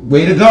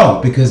way to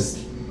go, because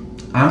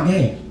I'm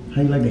gay.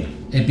 How you like me?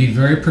 It'd be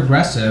very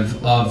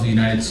progressive of the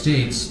United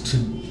States to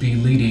be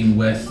leading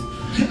with.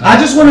 I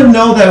just want to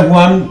know that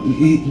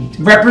one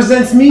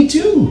represents me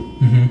too.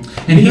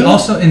 Mm-hmm. And he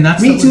also, and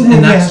that's me too.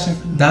 And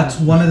that's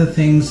one of the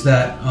things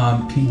that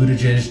Pete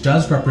Buttigieg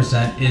does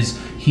represent, is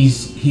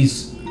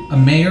he's a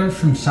mayor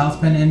from South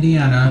Bend,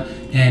 Indiana,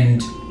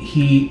 and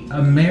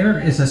a mayor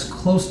is as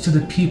close to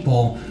the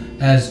people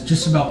as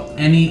just about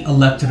any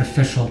elected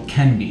official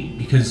can be,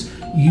 because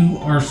you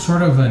are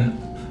sort of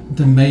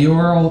the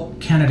mayoral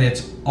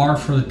candidates are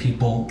for the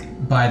people,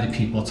 by the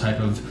people type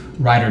of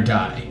ride or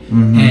die.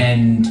 Mm-hmm.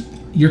 And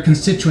your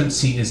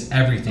constituency is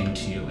everything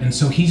to you. And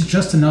so he's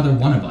just another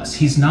one of us.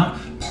 He's not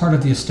part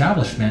of the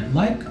establishment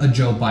like a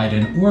Joe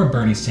Biden or a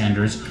Bernie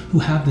Sanders, who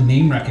have the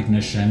name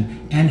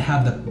recognition and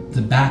have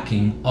the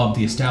backing of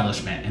the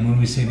establishment. And when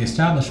we say the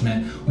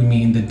establishment, we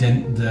mean the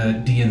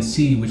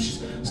DNC, which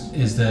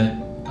is the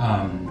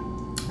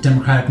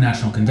Democratic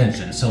National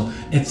Convention. So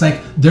it's like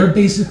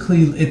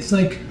it's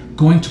like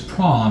going to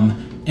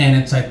prom, and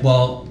it's like,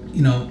 well,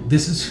 you know,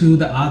 this is who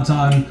the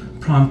odds-on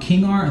prom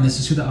king are, and this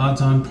is who the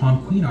odds-on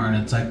prom queen are, and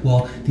it's like,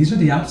 well, these are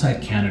the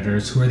outside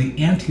candidates who are the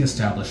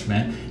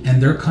anti-establishment, and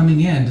they're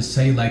coming in to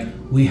say, like,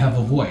 we have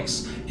a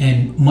voice.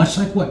 And much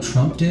like what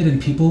Trump did,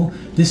 and people,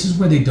 this is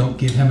where they don't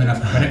give him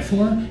enough credit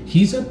for.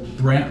 He's a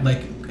brand,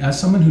 like, as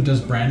someone who does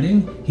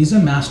branding, he's a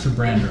master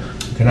brander.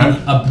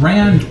 A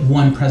brand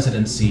won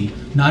presidency.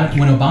 Not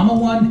when Obama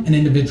won, an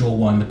individual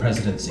won the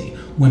presidency.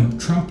 When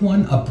Trump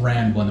won, a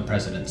brand won the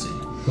presidency.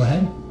 Go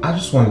ahead. I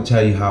just want to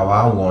tell you how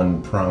I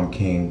won prom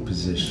king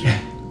position.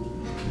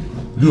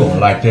 You don't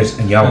like this,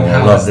 and y'all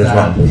gonna love this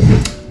one.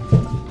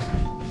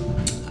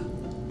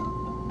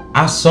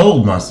 I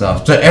sold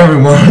myself to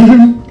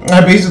everyone.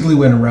 I basically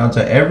went around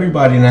to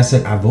everybody and I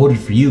said, I voted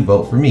for you,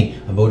 vote for me.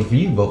 I voted for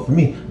you, vote for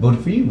me. I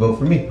voted for you, vote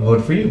for me. I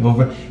voted for you, vote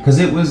for me. Because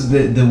it was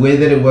the way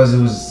that it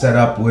was set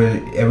up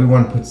where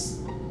everyone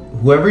puts,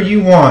 whoever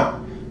you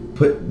want,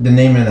 put the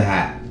name in the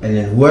hat. And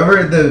then whoever,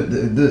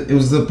 it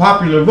was the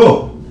popular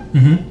vote.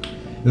 Mm-hmm.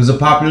 It was a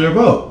popular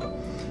vote.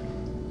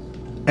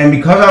 And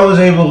because I was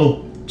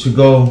able to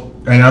go,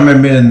 and I'm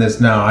admitting this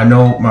now, I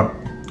know my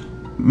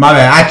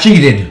bad, I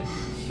cheated,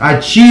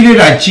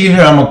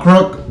 I'm a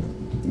crook.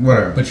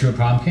 Whatever. But you're a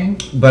prom king?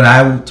 But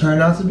I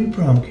turned out to be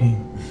prom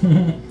king.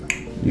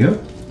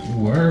 Yep.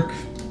 Work.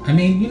 I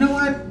mean, you know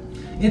what?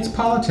 It's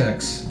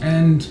politics.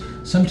 And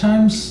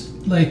sometimes,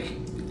 like,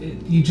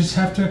 you just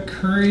have to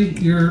curry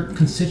your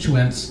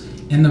constituents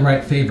in the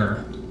right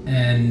favor.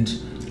 And,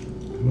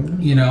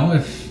 you know,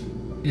 if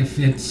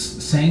it's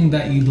saying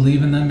that you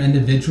believe in them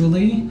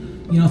individually,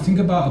 you know, think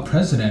about a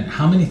president.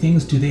 How many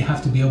things do they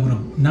have to be able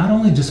to not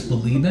only just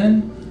believe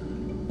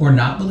in or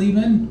not believe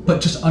in, but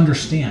just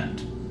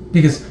understand?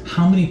 Because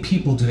how many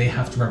people do they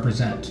have to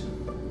represent,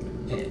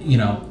 you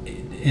know,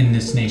 in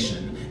this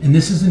nation? And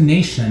this is a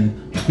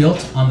nation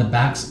built on the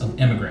backs of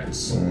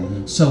immigrants.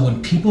 Mm-hmm. So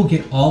when people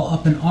get all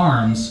up in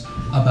arms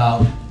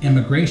about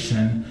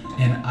immigration,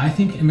 and I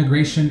think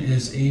immigration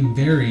is a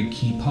very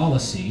key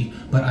policy,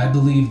 but I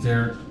believe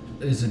there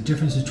is a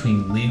difference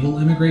between legal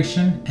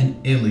immigration and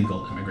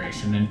illegal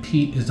immigration. And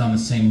Pete is on the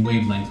same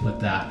wavelength with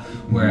that.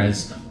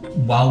 Whereas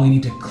while we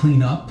need to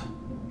clean up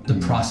the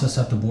process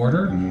at the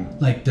border,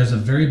 like, there's a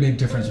very big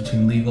difference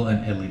between legal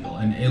and illegal.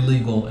 And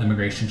illegal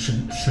immigration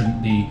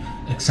shouldn't be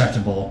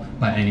acceptable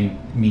by any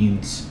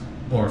means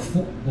or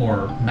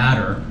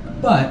matter.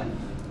 But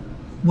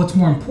what's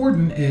more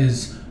important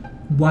is,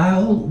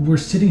 while we're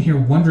sitting here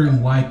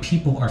wondering why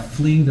people are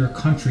fleeing their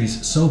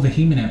countries so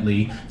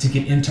vehemently to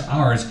get into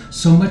ours,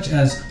 so much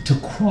as to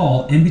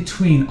crawl in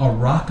between a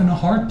rock and a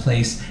hard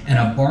place and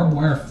a barbed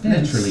wire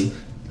fence,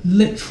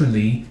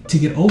 literally to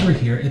get over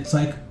here, it's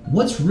like,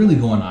 what's really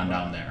going on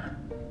down there?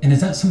 And is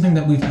that something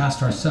that we've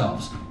asked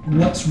ourselves?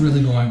 What's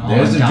really going on?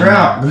 There's a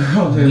drought. We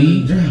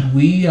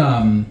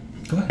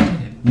go ahead.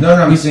 No,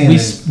 I'm saying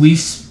this.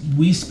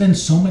 We spend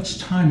so much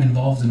time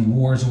involved in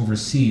wars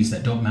overseas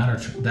that don't matter,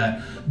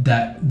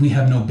 that we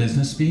have no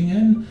business being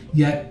in,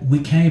 yet we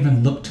can't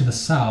even look to the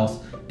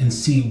south and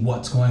see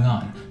what's going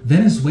on.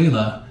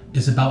 Venezuela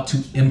is about to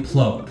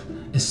implode,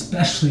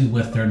 especially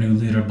with their new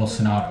leader,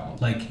 Bolsonaro.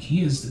 Like,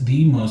 he is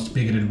the most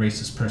bigoted,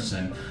 racist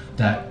person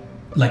that,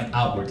 like,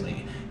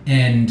 outwardly.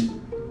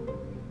 And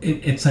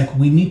it's like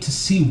we need to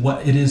see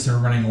what it is they're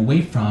running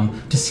away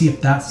from to see if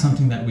that's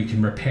something that we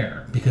can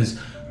repair. Because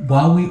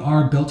while we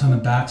are built on the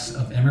backs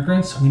of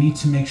immigrants, we need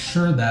to make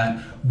sure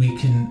that we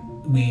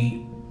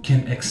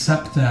can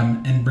accept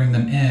them and bring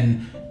them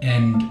in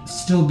and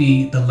still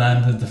be the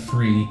land of the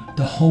free,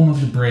 the home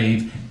of the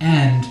brave,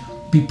 and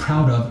be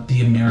proud of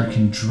the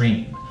American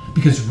dream.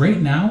 Because right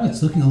now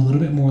it's looking a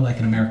little bit more like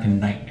an American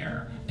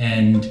nightmare.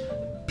 And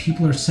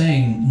people are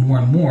saying more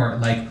and more,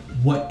 like,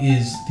 what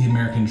is the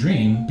American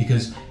dream?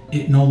 Because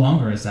it no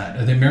longer is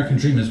that. The American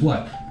dream is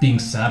what? Being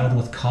saddled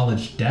with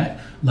college debt,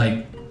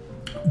 like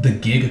the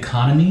gig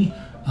economy.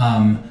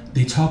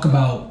 They talk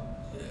about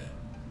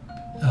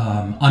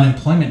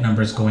unemployment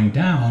numbers going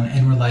down,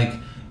 and we're like,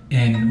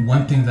 and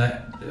one thing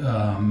that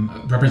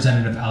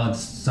Representative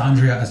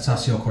Alexandria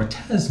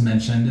Ocasio-Cortez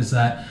mentioned is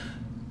that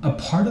a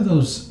part of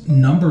those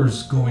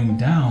numbers going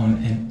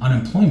down in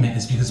unemployment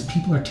is because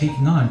people are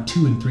taking on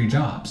 2 and 3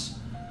 jobs.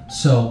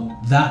 So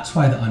that's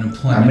why the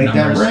unemployment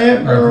numbers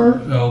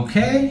are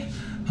okay.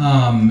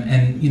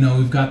 And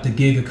we've got the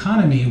gig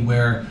economy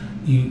where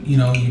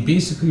you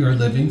basically are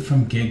living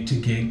from gig to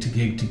gig to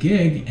gig to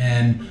gig,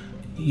 and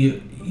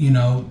you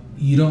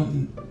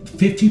don't.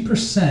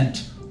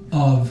 50%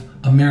 of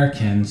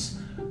Americans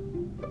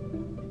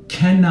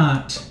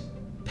cannot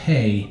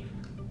pay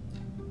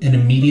an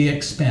immediate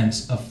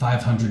expense of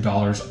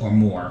 $500 or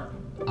more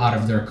out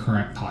of their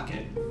current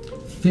pocket.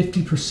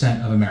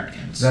 50% of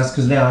Americans. That's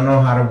because they don't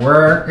know how to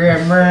work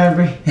it,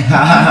 baby.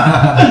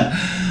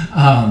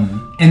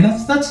 And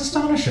that's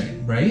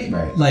astonishing, right?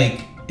 Right.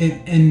 Like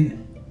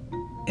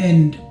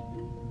and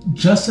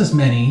just as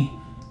many,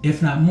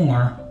 if not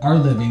more, are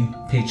living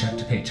paycheck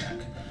to paycheck.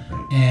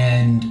 Right.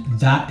 And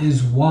that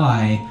is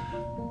why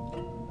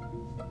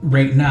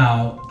right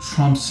now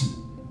Trump's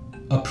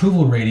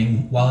approval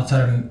rating, while it's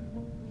at an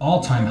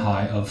all-time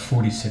high of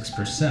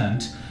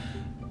 46%,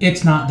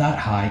 it's not that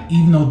high,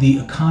 even though the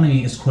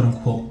economy is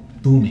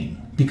quote-unquote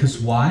booming. Because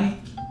why?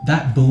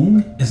 That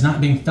boom is not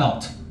being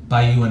felt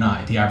by you and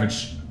I, the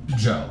average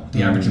Joe,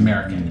 the average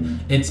American.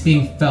 It's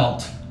being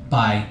felt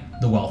by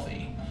the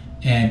wealthy.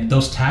 And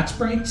those tax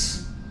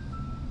breaks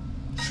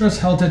sure as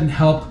hell didn't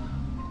help.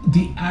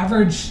 The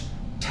average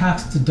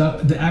tax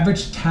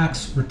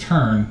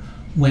return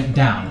went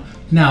down.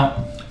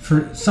 Now,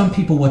 for some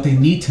people, what they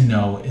need to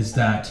know is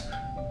that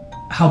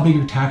how big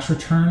your tax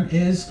return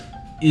isn't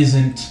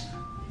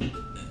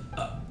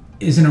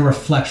a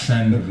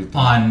reflection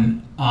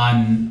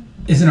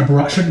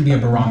shouldn't be a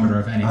barometer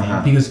of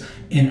anything, because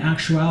in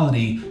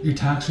actuality your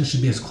taxes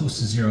should be as close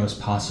to zero as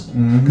possible,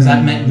 because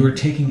that meant you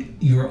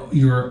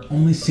were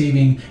only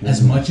saving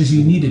as much as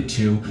you needed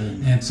to.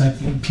 And it's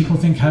like people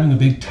think having a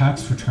big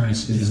tax return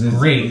is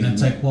great, and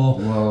it's like,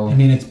 well, I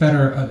mean, it's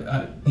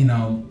better.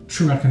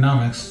 True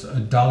economics,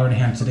 $1 in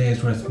hand today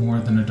is worth more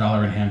than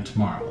 $1 in hand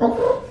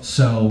tomorrow.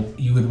 So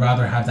you would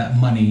rather have that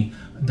money,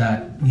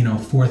 that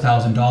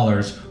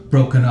 $4,000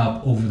 broken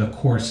up over the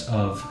course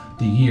of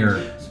the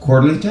year,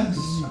 quarterly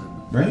taxes,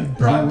 right?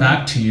 Brought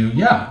back to you,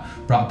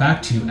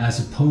 as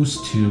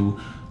opposed to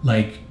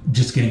like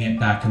just getting it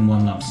back in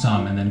one lump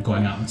sum and then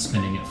going out and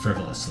spending it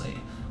frivolously,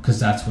 because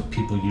that's what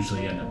people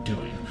usually end up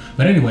doing.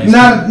 But anyways,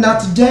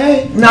 not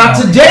today,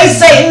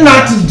 Satan,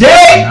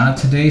 not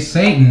today,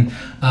 Satan.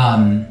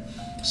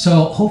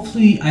 So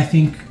hopefully, I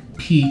think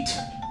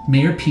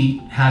Mayor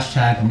Pete,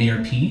 hashtag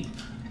Mayor Pete,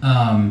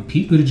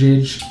 Pete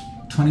Buttigieg,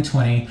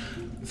 2020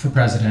 for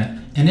president.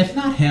 And if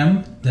not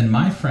him, then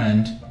my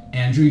friend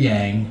Andrew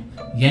Yang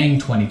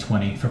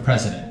 2020 for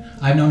president.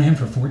 I've known him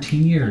for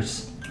 14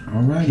 years.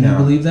 All right. Can you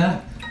believe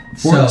that?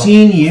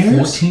 14 years?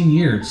 14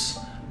 years.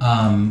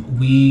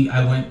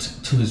 I went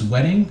to his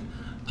wedding.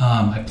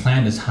 I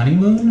planned his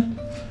honeymoon.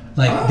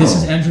 This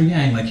is Andrew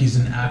Yang. Like, he's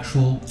an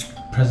actual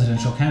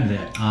presidential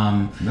candidate.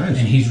 Nice.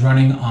 And he's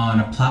running on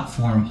a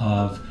platform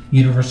of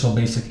universal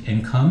basic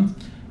income.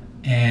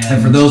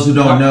 And for those who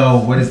don't know,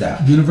 what is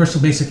that?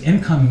 Universal basic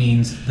income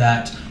means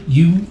that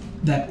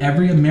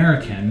every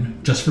American,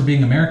 just for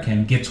being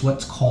American, gets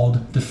what's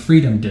called the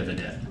freedom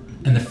dividend.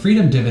 And the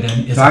freedom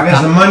dividend is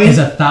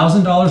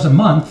 $1,000 a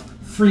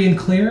month, free and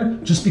clear,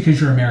 just because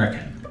you're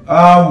American.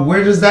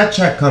 Where does that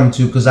check come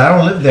to? Because I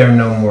don't live there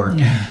no more.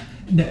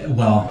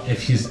 Well,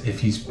 if he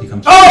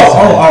becomes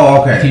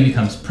okay. If he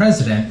becomes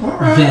president,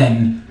 right.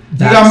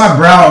 Then you got my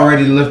brow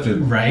already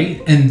lifted,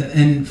 right?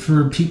 And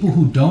for people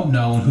who don't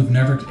know and who've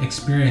never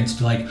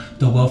experienced like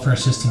the welfare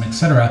system,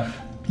 etc.,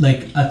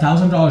 like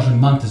 $1,000 a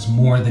month is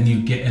more than you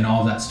get in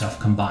all that stuff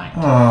combined.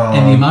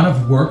 And the amount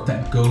of work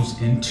that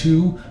goes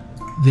into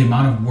the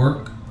amount of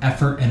work,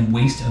 effort, and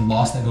waste and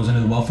loss that goes into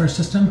the welfare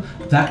system,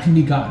 that can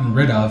be gotten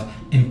rid of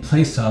in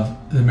place of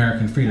the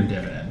American freedom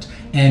dividend.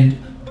 And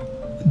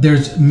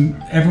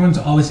everyone's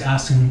always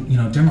asking,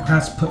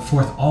 Democrats put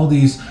forth all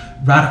these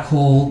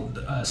radical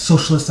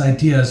socialist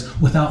ideas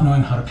without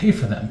knowing how to pay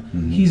for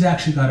them. He's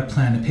actually got a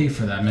plan to pay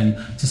for them. And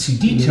to see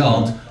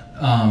detailed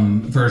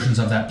versions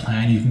of that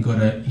plan, you can go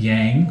to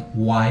Yang,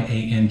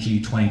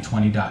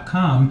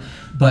 YANG2020.com.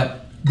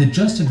 But the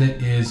gist of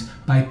it is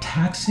by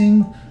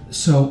taxing,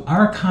 so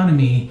our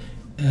economy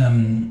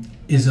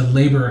is a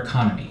labor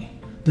economy.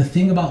 The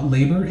thing about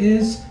labor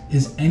is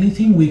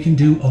anything we can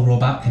do, a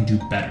robot can do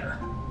better,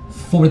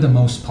 for the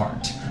most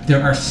part.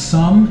 There are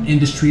some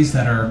industries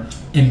that are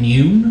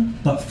immune,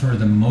 but for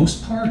the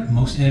most part,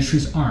 most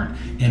industries aren't.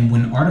 And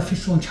when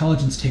artificial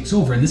intelligence takes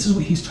over, and this is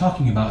what he's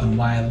talking about and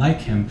why I like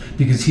him,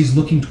 because he's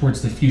looking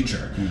towards the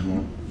future.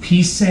 Mm-hmm.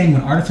 He's saying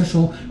when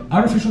artificial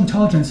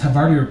intelligence have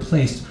already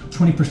replaced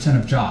 20%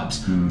 of jobs.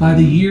 Mm-hmm. By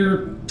the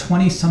year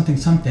 20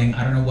 something,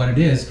 I don't know what it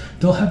is,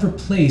 they'll have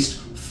replaced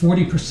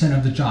 40%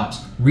 of the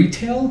jobs.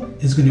 Retail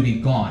is going to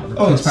be gone.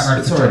 Replaced by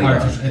it's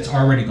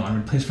already gone.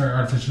 Replaced by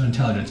artificial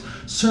intelligence.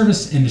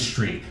 Service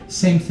industry,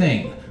 same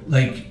thing.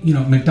 Like, you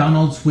know,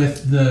 McDonald's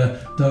with the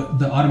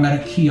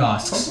automatic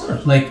kiosks. Of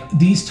course. Like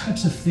these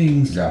types of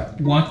things. Yeah.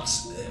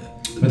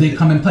 They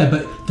come and play.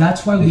 But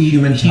that's why he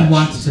wants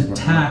to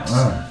tax.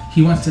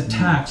 He wants to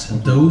tax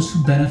those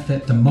who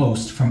benefit the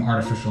most from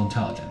artificial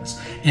intelligence.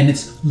 And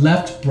it's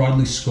left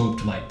broadly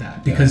scoped like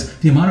that because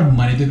the amount of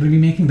money they're going to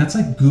be making, that's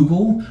like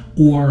Google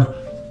or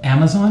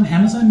Amazon.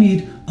 Amazon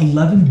made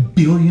 $11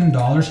 billion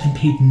and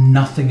paid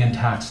nothing in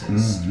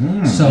taxes.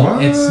 Mm-hmm. So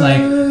it's like,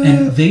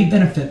 and they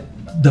benefit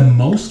the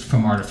most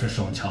from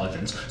artificial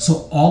intelligence.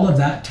 So all of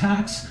that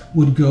tax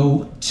would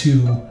go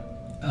to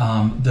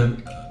the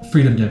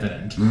freedom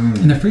dividend.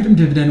 And the freedom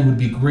dividend would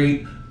be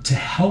great to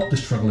help the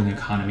struggling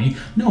economy.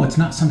 No, it's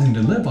not something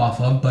to live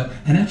off of, but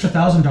an extra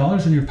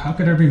 $1,000 in your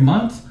pocket every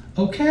month,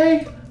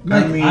 okay?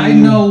 Like I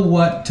know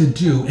what to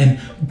do, and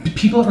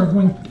people are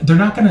they're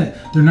not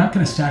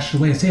gonna stash it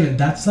away and save it.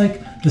 That's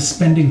like the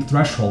spending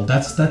threshold.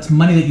 That's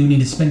money that you need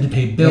to spend to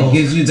pay bills. It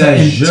gives you that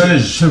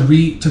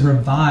to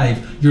revive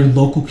your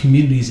local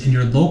communities and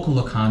your local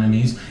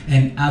economies,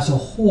 and as a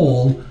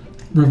whole,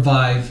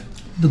 revive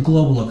the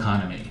global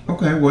economy.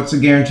 Okay, what's the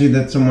guarantee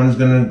that someone's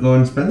going to go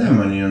and spend that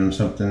money on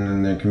something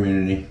in their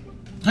community?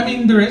 I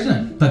mean, there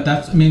isn't, but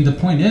the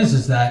point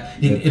is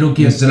that it'll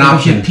give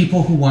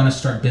people who want to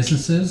start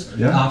businesses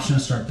the option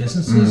to start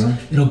businesses.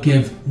 Mm-hmm. It'll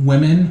give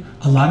women,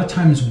 a lot of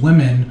times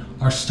women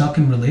are stuck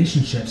in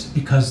relationships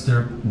because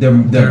they're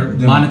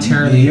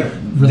monetarily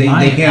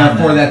reliant. They can't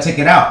afford that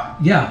ticket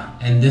out. Yeah,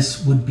 and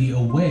this would be a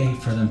way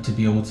for them to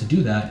be able to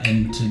do that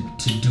and to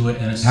do it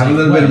in a safe way. Have a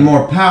little bit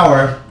more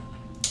power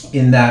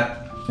in that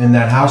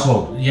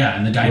household. Yeah,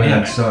 and the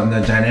dynamic. So in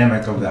the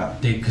dynamic of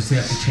that. Because they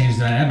have to change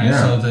the dynamic.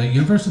 Yeah. So the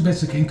universal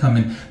basic income,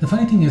 and the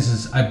funny thing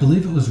is I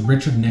believe it was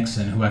Richard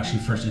Nixon who actually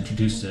first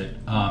introduced it,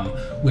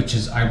 which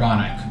is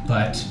ironic,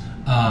 but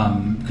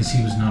because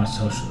he was not a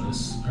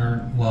socialist,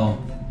 or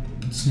well,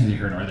 it's neither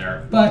here nor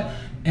there. But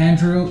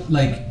Andrew,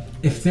 like,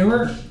 if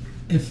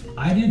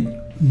I didn't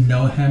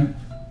know him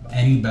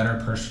any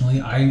better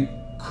personally, I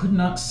could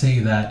not say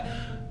that.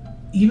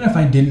 Even if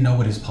I didn't know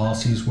what his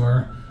policies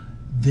were,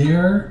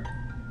 there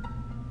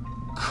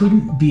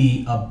couldn't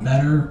be a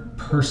better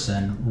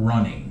person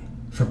running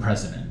for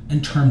president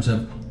in terms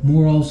of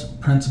morals,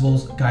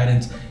 principles,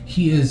 guidance.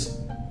 He is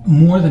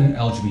more than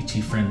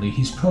LGBT friendly.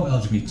 He's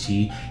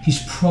pro-LGBT.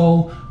 He's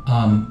pro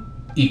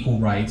equal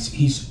rights.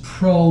 He's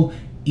pro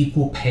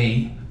equal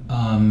pay,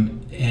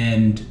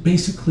 and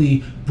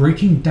basically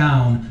breaking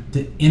down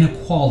the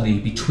inequality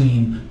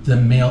between the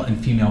male and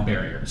female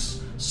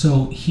barriers.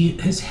 So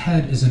his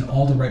head is in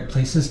all the right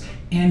places,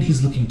 and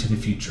he's looking to the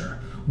future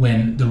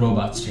when the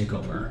robots take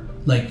over.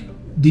 Like,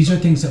 these are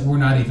things that we're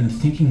not even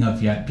thinking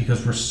of yet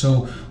because we're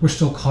still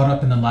caught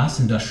up in the last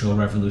industrial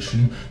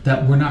revolution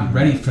that we're not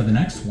ready for the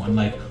next one.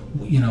 Like,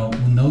 you know,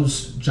 when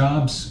those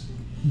jobs,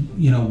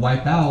 you know,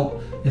 wipe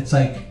out, it's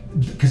like,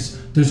 because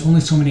there's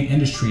only so many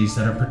industries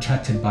that are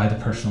protected by the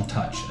personal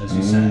touch, as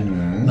you said.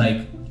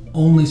 Like,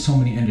 only so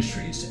many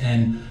industries.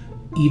 And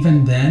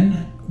even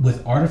then,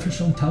 with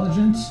artificial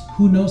intelligence,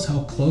 who knows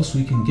how close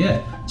we can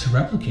get to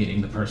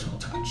replicating the personal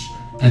touch.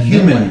 And the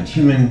human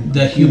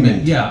touch,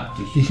 human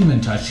physical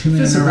interaction.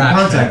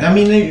 Contact. I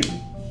mean,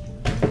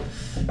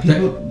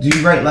 do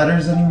you write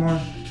letters anymore?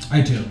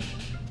 I do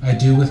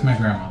with my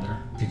grandmother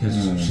because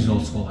she's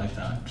old school like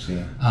that.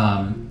 Yeah.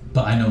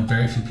 But I know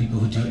very few people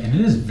who do, and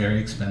it is very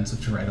expensive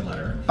to write a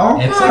letter. Oh,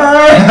 it's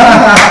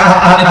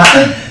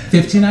like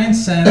 59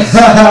 cents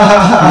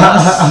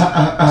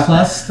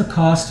plus the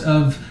cost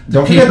of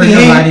the paper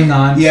you're writing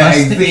on,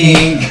 plus the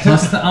ink,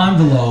 plus the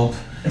envelope.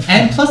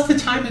 And plus the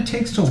time it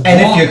takes to walk. And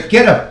if you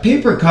get a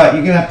paper cut,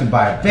 you're gonna have to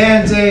buy a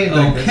Band-Aid,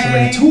 so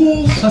many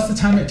tools. Plus the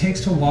time it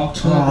takes to walk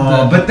to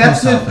but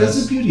that's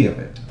the beauty of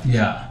it.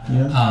 Yeah.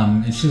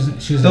 And she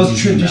doesn't those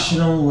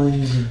traditional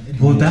ways.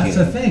 Well, that's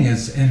the thing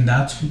and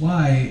that's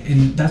why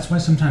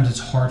sometimes it's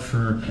hard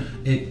for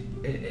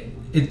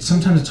it.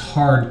 Sometimes it's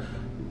hard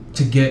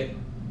to get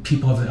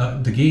people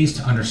of the gays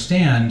to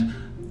understand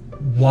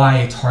why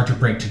it's hard to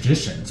break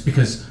traditions,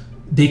 because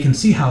they can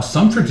see how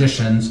some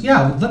traditions,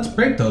 let's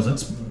break those.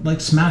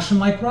 like smash them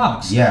like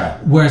rocks. Yeah.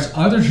 Whereas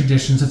other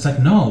traditions, it's like,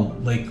 no,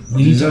 like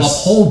we need to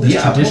uphold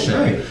this tradition.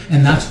 Right.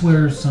 And that's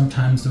where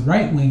sometimes the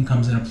right wing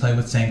comes into play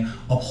with saying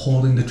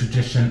upholding the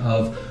tradition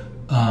of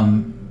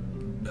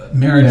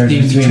marriage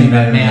being between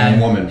a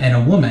man and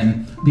a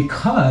woman,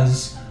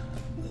 because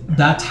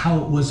that's how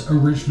it was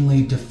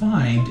originally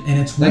defined. And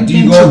it's one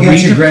thing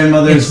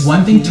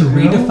to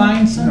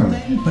redefine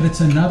something, but it's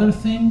another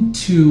thing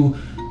to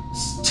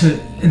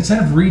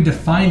instead of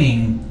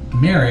redefining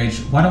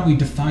marriage, why don't we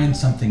define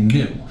something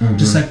new?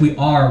 Just like we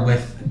are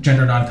with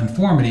gender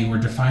nonconformity, we're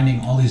defining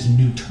all these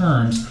new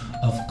terms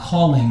of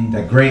calling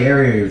that gray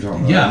area you're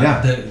talking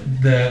about.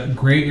 The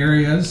gray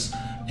areas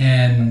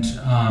and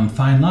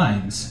fine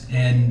lines.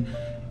 And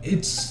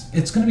it's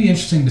going to be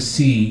interesting to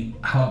see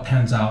how it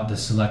pans out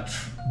this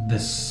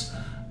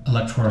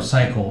electoral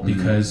cycle,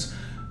 because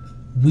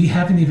we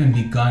haven't even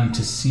begun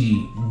to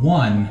see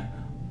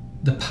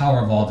the power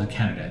of all the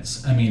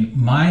candidates. I mean,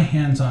 my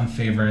hands-on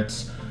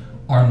favorites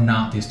are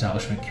not the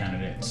establishment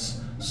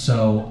candidates.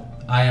 So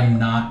I am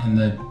not in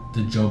the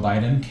Joe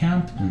Biden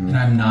camp, and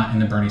I'm not in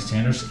the Bernie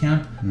Sanders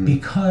camp,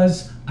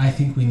 because I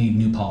think we need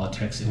new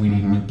politics and we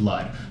need new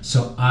blood.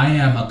 So I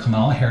am a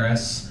Kamala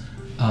Harris,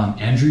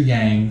 Andrew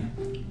Yang,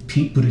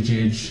 Pete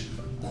Buttigieg,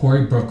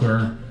 Cory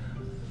Booker.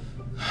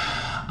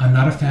 I'm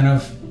not a fan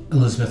of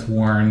Elizabeth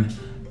Warren.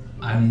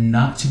 I'm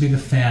not too big a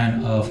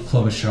fan of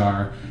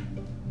Klobuchar.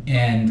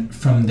 And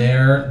from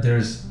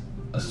there's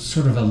a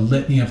sort of a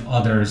litany of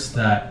others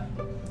that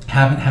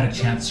haven't had a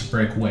chance to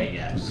break away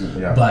yet.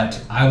 Yeah.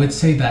 But I would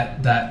say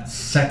that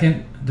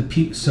second,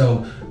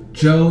 so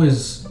Joe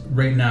is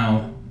right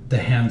now the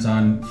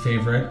hands-on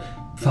favorite,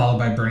 followed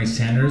by Bernie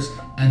Sanders,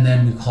 and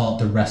then we call it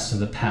the rest of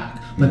the pack.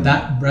 But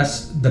that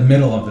the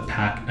middle of the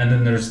pack, and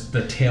then there's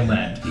the tail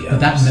end. Yes. But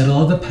that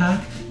middle of the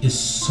pack is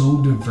so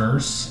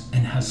diverse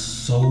and has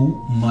so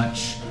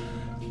much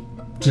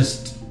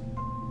just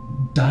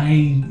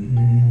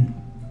dynamism,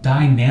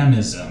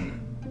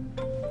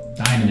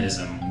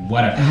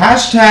 whatever.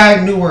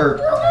 Hashtag new word.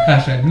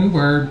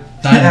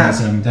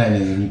 Dynamism.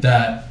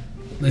 That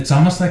it's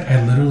almost like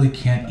I literally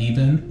can't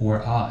even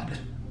or odd,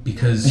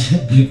 because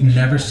we've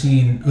never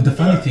seen. The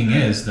funny thing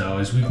is, though,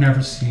 is we've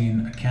never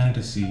seen a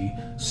candidacy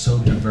so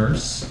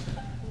diverse,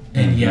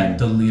 and yet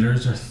the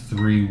leaders are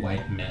 3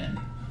 white men: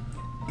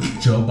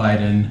 Joe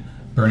Biden,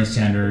 Bernie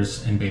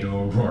Sanders, and Beto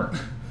O'Rourke.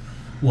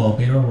 Well,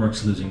 Beto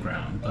O'Rourke's losing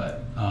ground,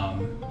 but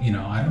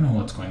I don't know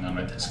what's going on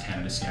with this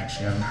candidacy.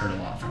 Actually, I haven't heard a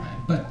lot from it.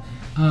 But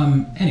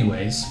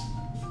anyways.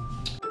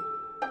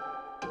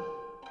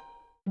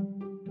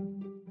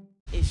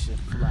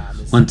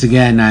 Once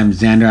again, I'm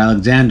Xander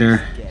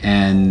Alexander,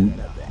 and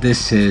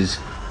this is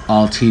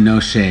All Tea No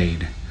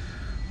Shade,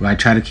 where I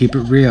try to keep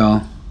it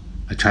real,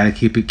 I try to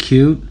keep it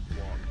cute,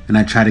 and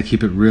I try to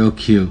keep it real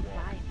cute.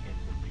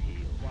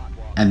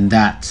 And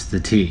that's the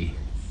tea.